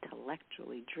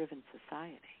intellectually driven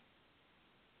society.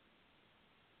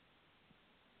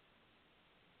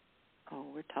 Oh,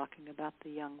 we're talking about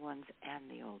the young ones and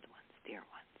the old ones, dear ones.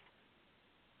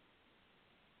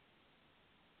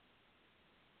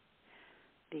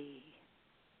 The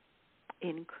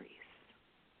increase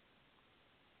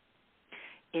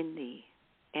in the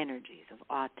energies of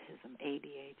autism,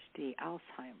 ADHD,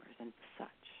 Alzheimer's, and such.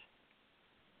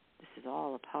 This is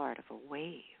all a part of a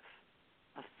wave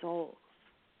of souls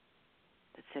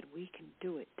that said we can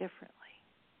do it differently.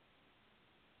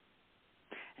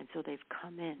 And so they've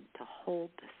come in to hold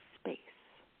the space,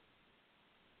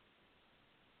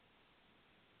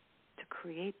 to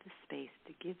create the space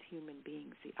to give human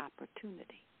beings the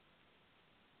opportunity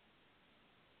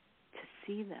to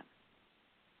see them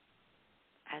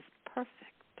as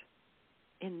perfect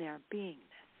in their beingness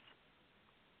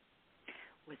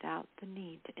without the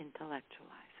need to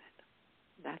intellectualize it.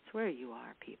 That's where you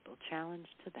are, people,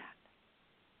 challenged to that.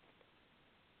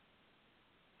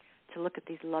 To look at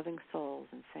these loving souls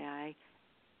and say, I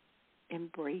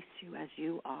embrace you as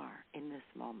you are in this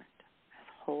moment, as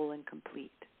whole and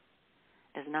complete,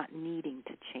 as not needing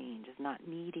to change, as not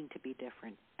needing to be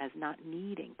different, as not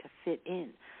needing to fit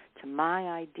in to my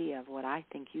idea of what I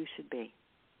think you should be.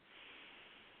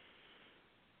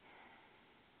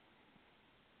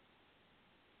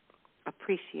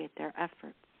 Appreciate their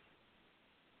efforts,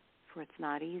 for it's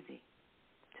not easy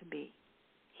to be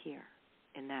here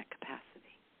in that capacity.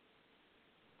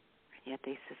 And yet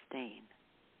they sustain.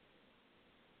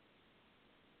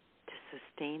 To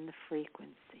sustain the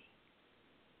frequency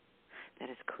that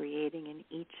is creating in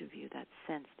each of you that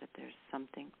sense that there's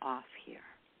something off here,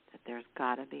 that there's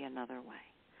got to be another way,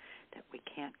 that we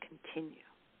can't continue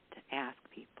to ask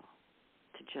people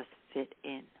to just fit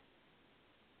in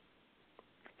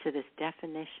to this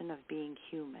definition of being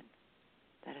human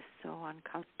that is so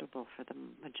uncomfortable for the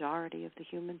majority of the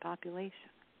human population.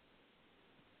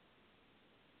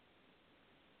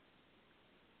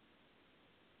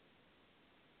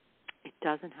 It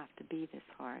doesn't have to be this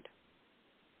hard.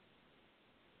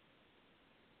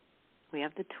 We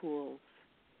have the tools,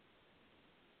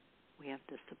 we have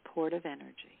the supportive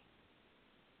energy,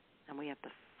 and we have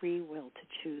the free will to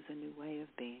choose a new way of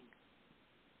being.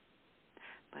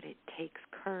 But it takes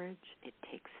courage, it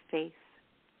takes faith,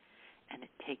 and it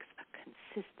takes a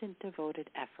consistent, devoted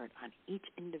effort on each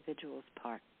individual's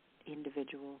part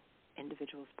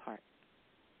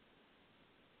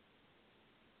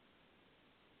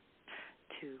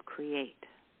to create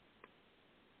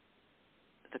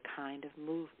the kind of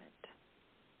movement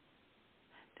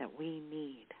that we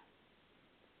need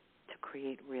to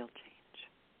create real change.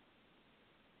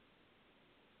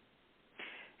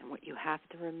 And what you have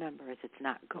to remember is it's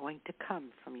not going to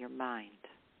come from your mind.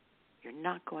 You're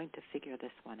not going to figure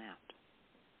this one out.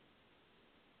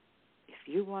 If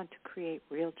you want to create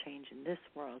real change in this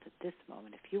world at this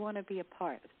moment, if you want to be a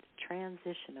part of the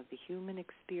transition of the human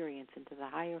experience into the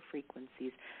higher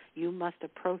frequencies, you must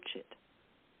approach it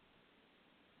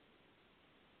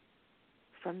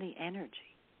from the energy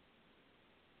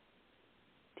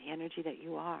that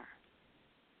you are,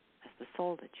 as the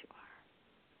soul that you are.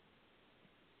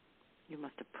 You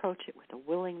must approach it with a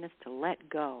willingness to let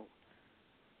go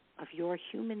of your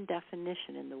human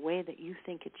definition in the way that you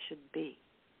think it should be,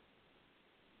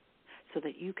 so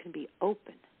that you can be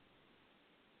open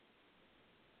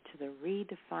to the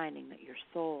redefining that your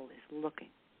soul is looking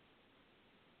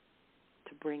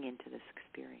to bring into this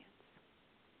experience.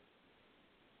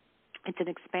 It's an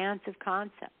expansive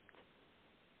concept.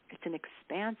 It's an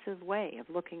expansive way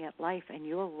of looking at life and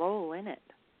your role in it.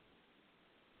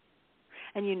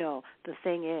 And the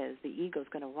thing is, the ego's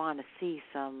going to want to see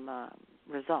some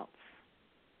results.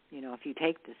 If you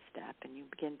take this step and you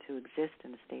begin to exist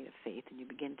in a state of faith and you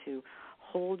begin to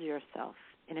hold yourself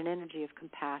in an energy of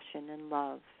compassion and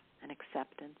love and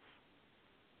acceptance,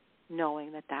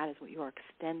 knowing that that is what you are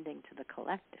extending to the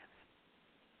collective.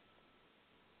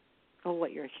 Well,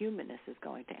 what your humanness is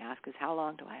going to ask is, how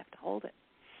long do I have to hold it?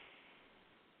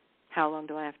 How long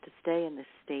do I have to stay in this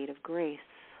state of grace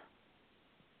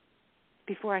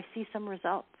before I see some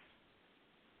results?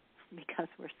 Because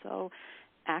we're so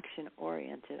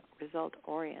action-oriented,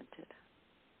 result-oriented.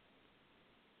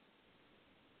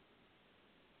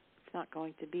 It's not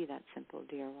going to be that simple,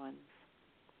 dear ones.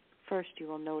 First, you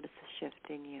will notice a shift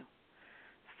in you.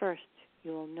 First,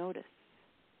 you will notice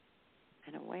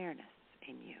an awareness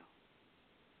in you,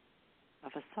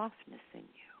 of a softness in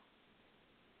you,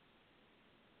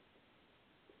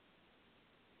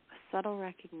 a subtle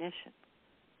recognition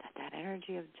that that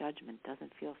energy of judgment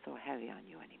doesn't feel so heavy on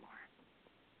you anymore.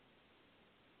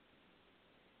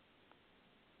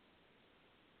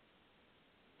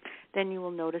 Then you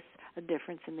will notice a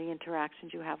difference in the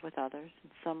interactions you have with others,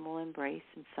 and some will embrace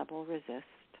and some will resist.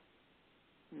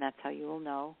 And that's how you will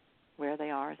know where they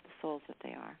are as the souls that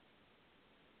they are.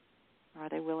 Are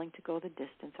they willing to go the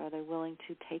distance? Are they willing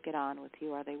to take it on with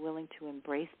you? Are they willing to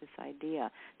embrace this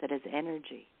idea that as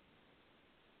energy,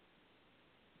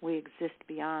 we exist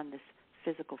beyond this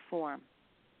physical form,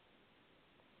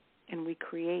 and we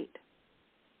create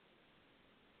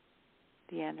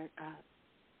the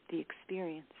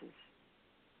experiences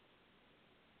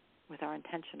with our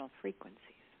intentional frequencies?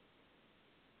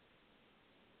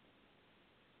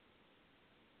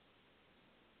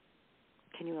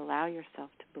 Can you allow yourself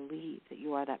to believe that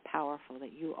you are that powerful,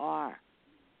 that you are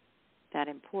that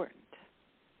important,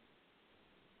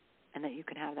 and that you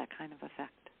can have that kind of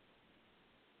effect?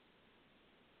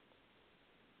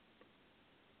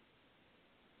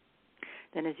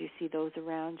 Then as you see those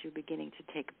around you beginning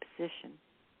to take a position,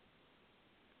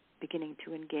 beginning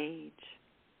to engage,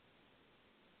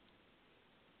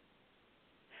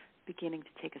 beginning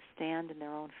to take a stand in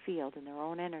their own field, in their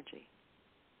own energy,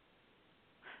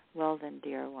 well then,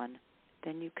 dear one,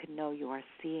 then you can know you are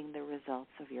seeing the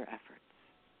results of your efforts.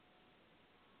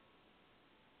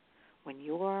 When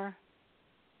your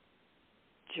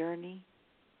journey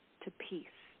to peace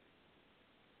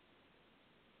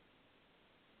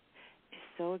is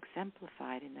so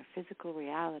exemplified in their physical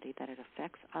reality that it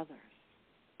affects others,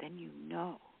 then you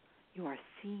know you are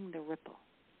seeing the ripple.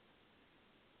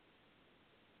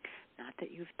 Not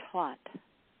that you've taught,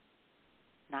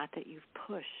 not that you've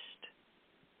pushed,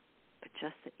 but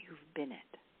just that you've been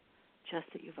it, just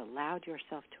that you've allowed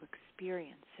yourself to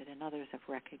experience it and others have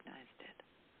recognized it.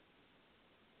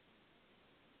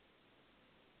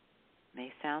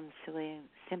 May sound silly,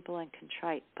 simple, and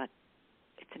contrite, but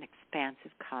it's an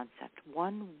expansive concept,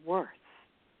 one worth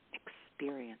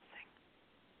experiencing.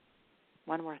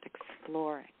 one worth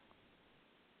exploring.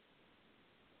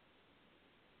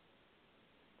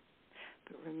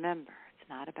 But remember, it's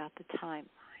not about the timeline.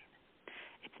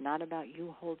 It's not about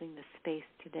you holding the space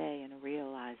today and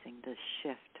realizing the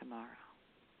shift tomorrow.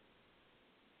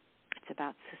 It's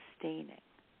about sustaining.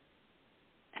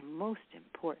 And most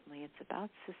importantly, it's about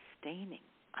sustaining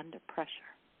under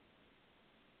pressure.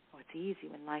 Oh, it's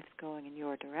easy when life's going in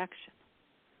your direction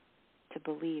to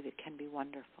believe it can be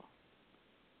wonderful.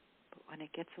 But when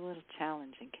it gets a little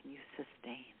challenging, can you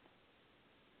sustain?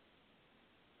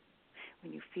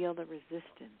 When you feel the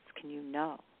resistance, can you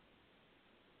know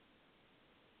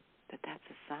that that's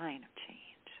a sign of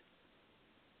change?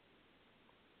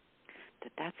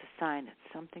 That that's a sign that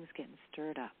something's getting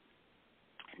stirred up.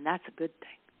 And that's a good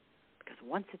thing, because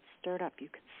once it's stirred up, you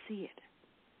can see it.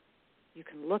 You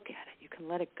can look at it. You can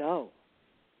let it go.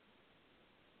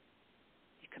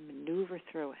 You can maneuver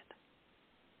through it.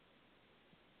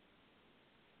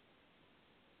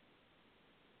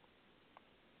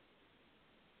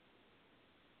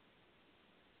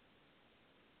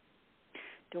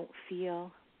 Don't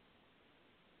feel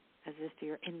as if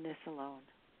you're in this alone.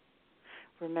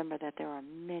 Remember that there are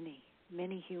many,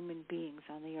 many human beings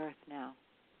on the earth now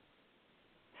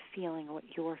feeling what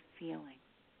you're feeling,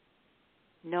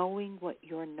 knowing what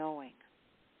you're knowing.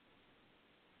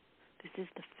 This is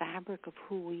the fabric of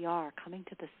who we are coming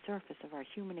to the surface of our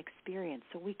human experience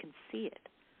so we can see it,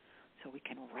 so we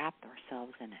can wrap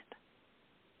ourselves in it,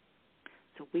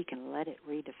 so we can let it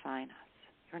redefine us.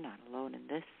 You're not alone in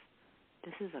this.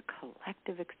 This is a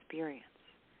collective experience,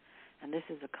 and this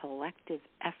is a collective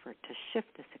effort to shift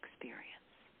this experience.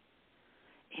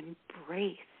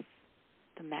 Embrace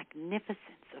the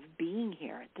magnificence of being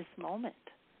here at this moment,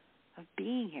 of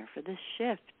being here for this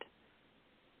shift.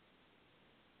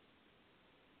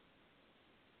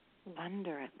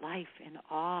 Wonder at life in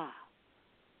awe,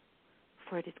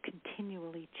 for it is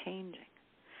continually changing,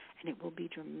 and it will be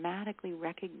dramatically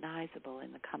recognizable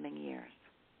in the coming years.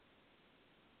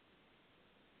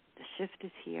 The shift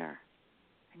is here,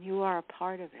 and you are a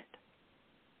part of it.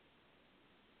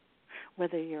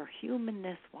 Whether your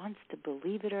humanness wants to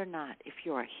believe it or not, if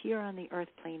you are here on the earth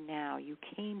plane now, you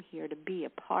came here to be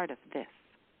a part of this.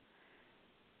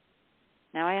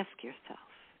 Now ask yourself,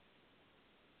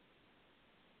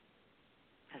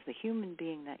 as the human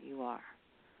being that you are,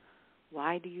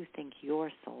 why do you think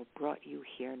your soul brought you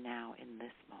here now in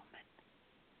this moment?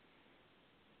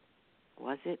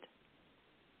 Was it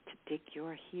to dig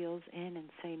your heels in and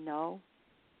say, no,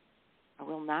 I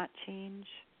will not change.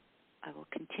 I will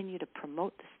continue to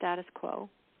promote the status quo.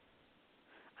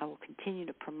 I will continue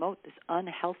to promote this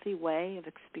unhealthy way of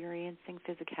experiencing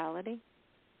physicality.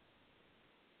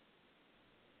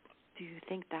 Do you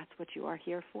think that's what you are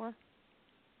here for?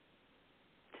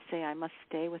 To say I must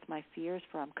stay with my fears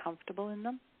for I'm comfortable in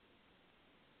them?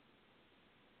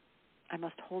 I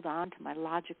must hold on to my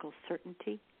logical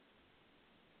certainty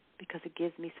because it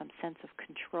gives me some sense of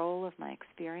control of my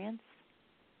experience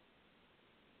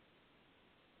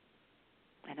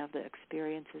and of the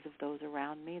experiences of those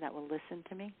around me that will listen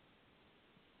to me?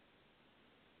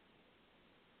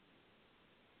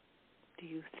 Do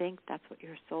you think that's what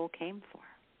your soul came for?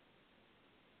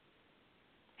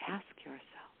 Ask yourself.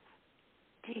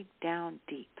 Dig down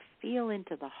deep. Feel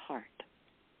into the heart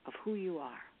of who you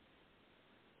are.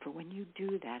 For when you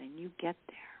do that and you get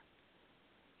there,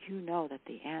 you know that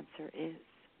the answer is,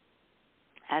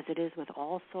 as it is with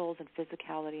all souls and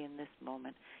physicality in this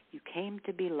moment, you came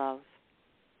to be love.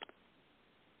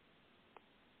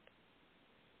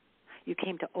 You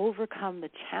came to overcome the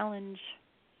challenge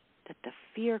that the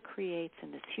fear creates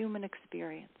in this human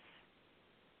experience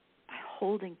by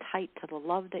holding tight to the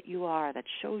love that you are, that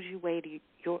shows you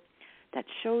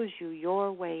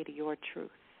your way to your truth.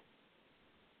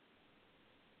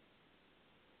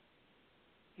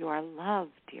 You are love,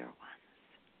 dear ones.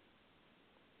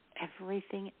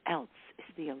 Everything else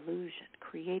is the illusion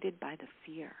created by the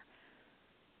fear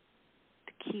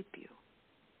to keep you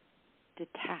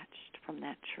detached from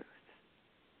that truth.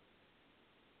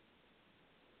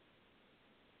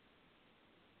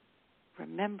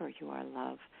 Remember you are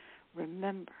love.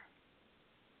 Remember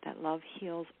that love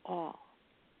heals all,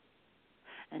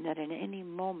 and that in any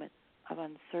moment of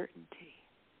uncertainty,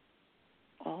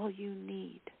 all you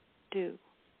need do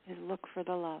is look for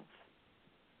the love.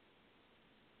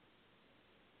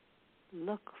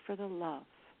 Look for the love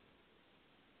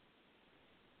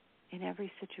in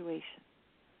every situation,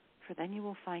 for then you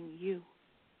will find you,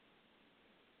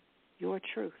 your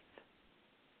truth.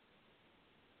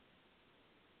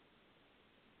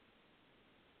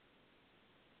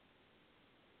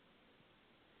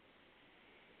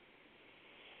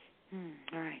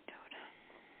 All right, Toad.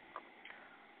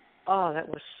 Oh, that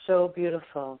was so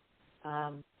beautiful.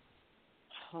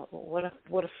 What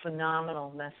a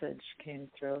phenomenal message came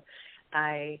through.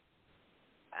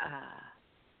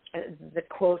 The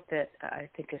quote that I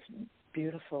think is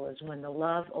beautiful is, when the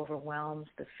love overwhelms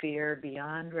the fear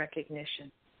beyond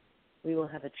recognition, we will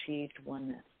have achieved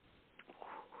oneness.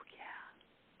 Oh,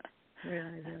 yeah.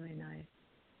 Really, really nice.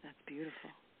 That's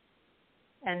beautiful.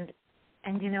 And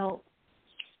you know,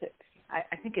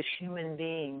 I think as human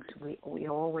beings, we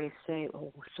always say,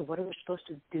 oh, so what are we supposed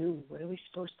to do? What are we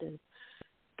supposed to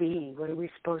be? What are we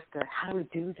supposed to, how do we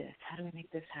do this? How do we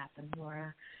make this happen,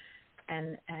 Laura?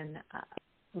 And it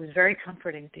was very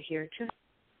comforting to hear,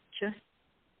 just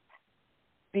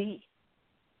be.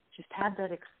 Just have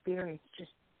that experience.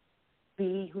 Just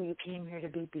be who you came here to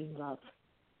be love.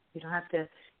 You don't have to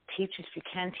teach it. If you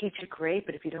can teach it, great,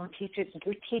 but if you don't teach it,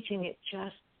 you're teaching it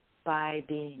just by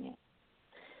being it.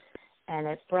 And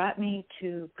it brought me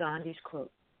to Gandhi's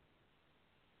quote,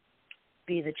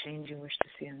 be the change you wish to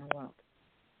see in the world.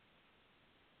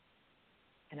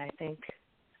 And I think,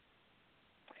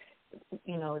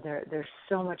 you know, there's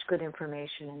so much good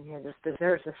information in here.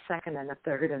 There's a second and a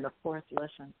third and a fourth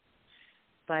listen.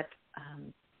 But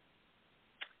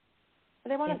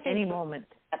they want to any moment.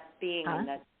 That being and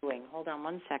that doing. Hold on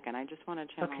one second. I just want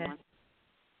to channel one. I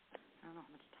don't know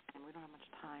how much time. We don't have much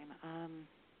time.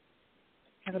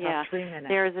 Have about 3 minutes.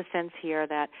 There is a sense here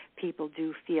that people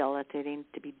do feel that they need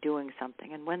to be doing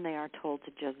something. And when they are told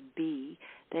to just be,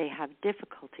 they have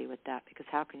difficulty with that, because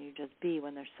how can you just be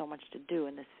when there's so much to do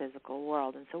in this physical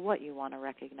world? And so what you want to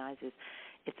recognize is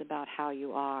it's about how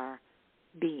you are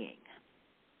being.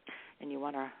 And you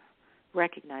want to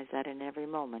recognize that in every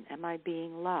moment. Am I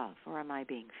being love or am I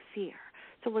being fear?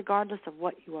 So regardless of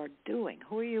what you are doing,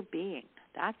 who are you being?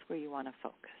 That's where you want to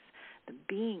focus. The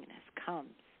beingness comes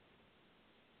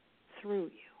through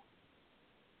you.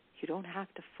 You don't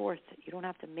have to force it. You don't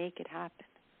have to make it happen.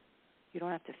 You don't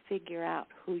have to figure out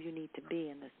who you need to be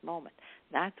in this moment.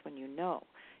 That's when you know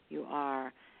you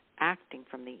are acting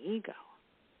from the ego.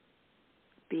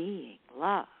 Being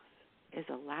love is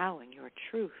allowing your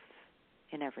truth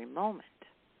in every moment.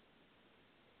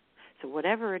 So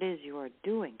whatever it is you are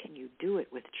doing, can you do it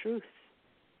with truth?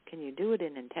 Can you do it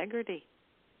in integrity?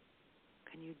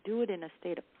 Can you do it in a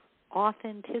state of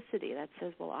authenticity that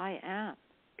says, well, I am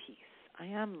peace. I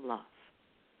am love.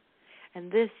 And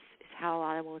this is how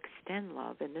I will extend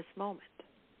love in this moment.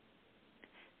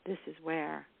 This is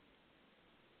where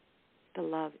the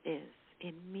love is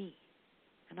in me,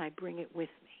 and I bring it with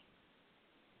me.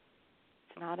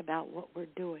 It's not about what we're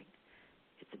doing.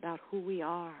 It's about who we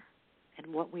are and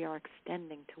what we are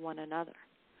extending to one another.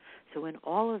 So in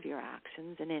all of your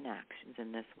actions and inactions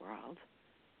in this world,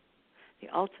 the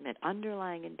ultimate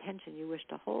underlying intention you wish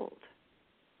to hold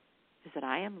is that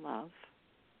I am love,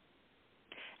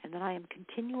 and that I am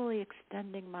continually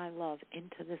extending my love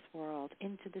into this world,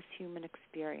 into this human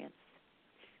experience,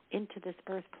 into this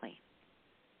earth plane,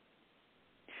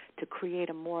 to create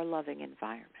a more loving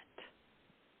environment.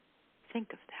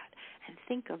 Think of that, and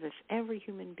think of if every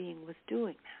human being was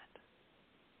doing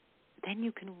that. Then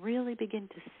you can really begin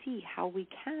to see how we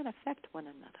can affect one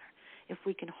another. If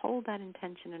we can hold that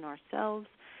intention in ourselves,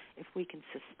 if we can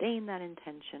sustain that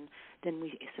intention, then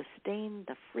we sustain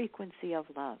the frequency of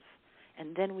love,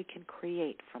 and then we can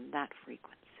create from that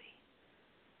frequency.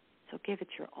 So give it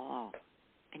your all,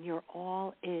 and your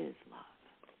all is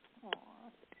love.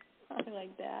 Aw, I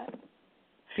like that.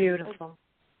 Beautiful.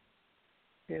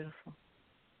 Beautiful.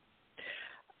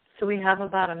 So we have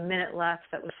about a minute left.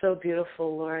 That was so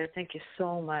beautiful, Laura. Thank you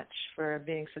so much for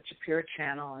being such a pure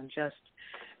channel and just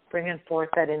bringing forth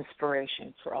that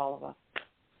inspiration for all of us.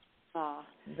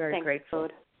 Very grateful.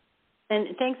 Claude. And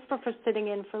thanks for sitting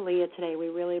in for Leah today. We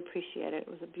really appreciate it. It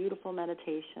was a beautiful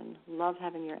meditation. Love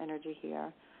having your energy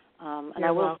here. And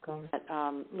You're welcome. That,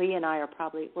 Leah and I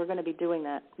we're going to be doing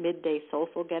that midday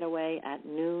soulful getaway at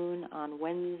noon on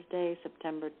Wednesday,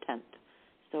 September 10th.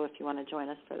 So if you want to join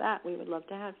us for that, we would love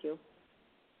to have you.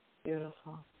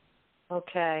 Beautiful.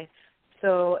 Okay.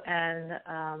 So, and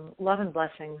love and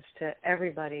blessings to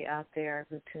everybody out there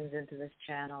who tunes into this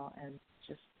channel and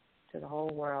just to the whole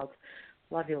world.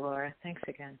 Love you, Laura. Thanks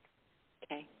again.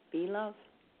 Okay. Be love.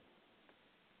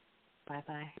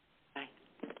 Bye-bye.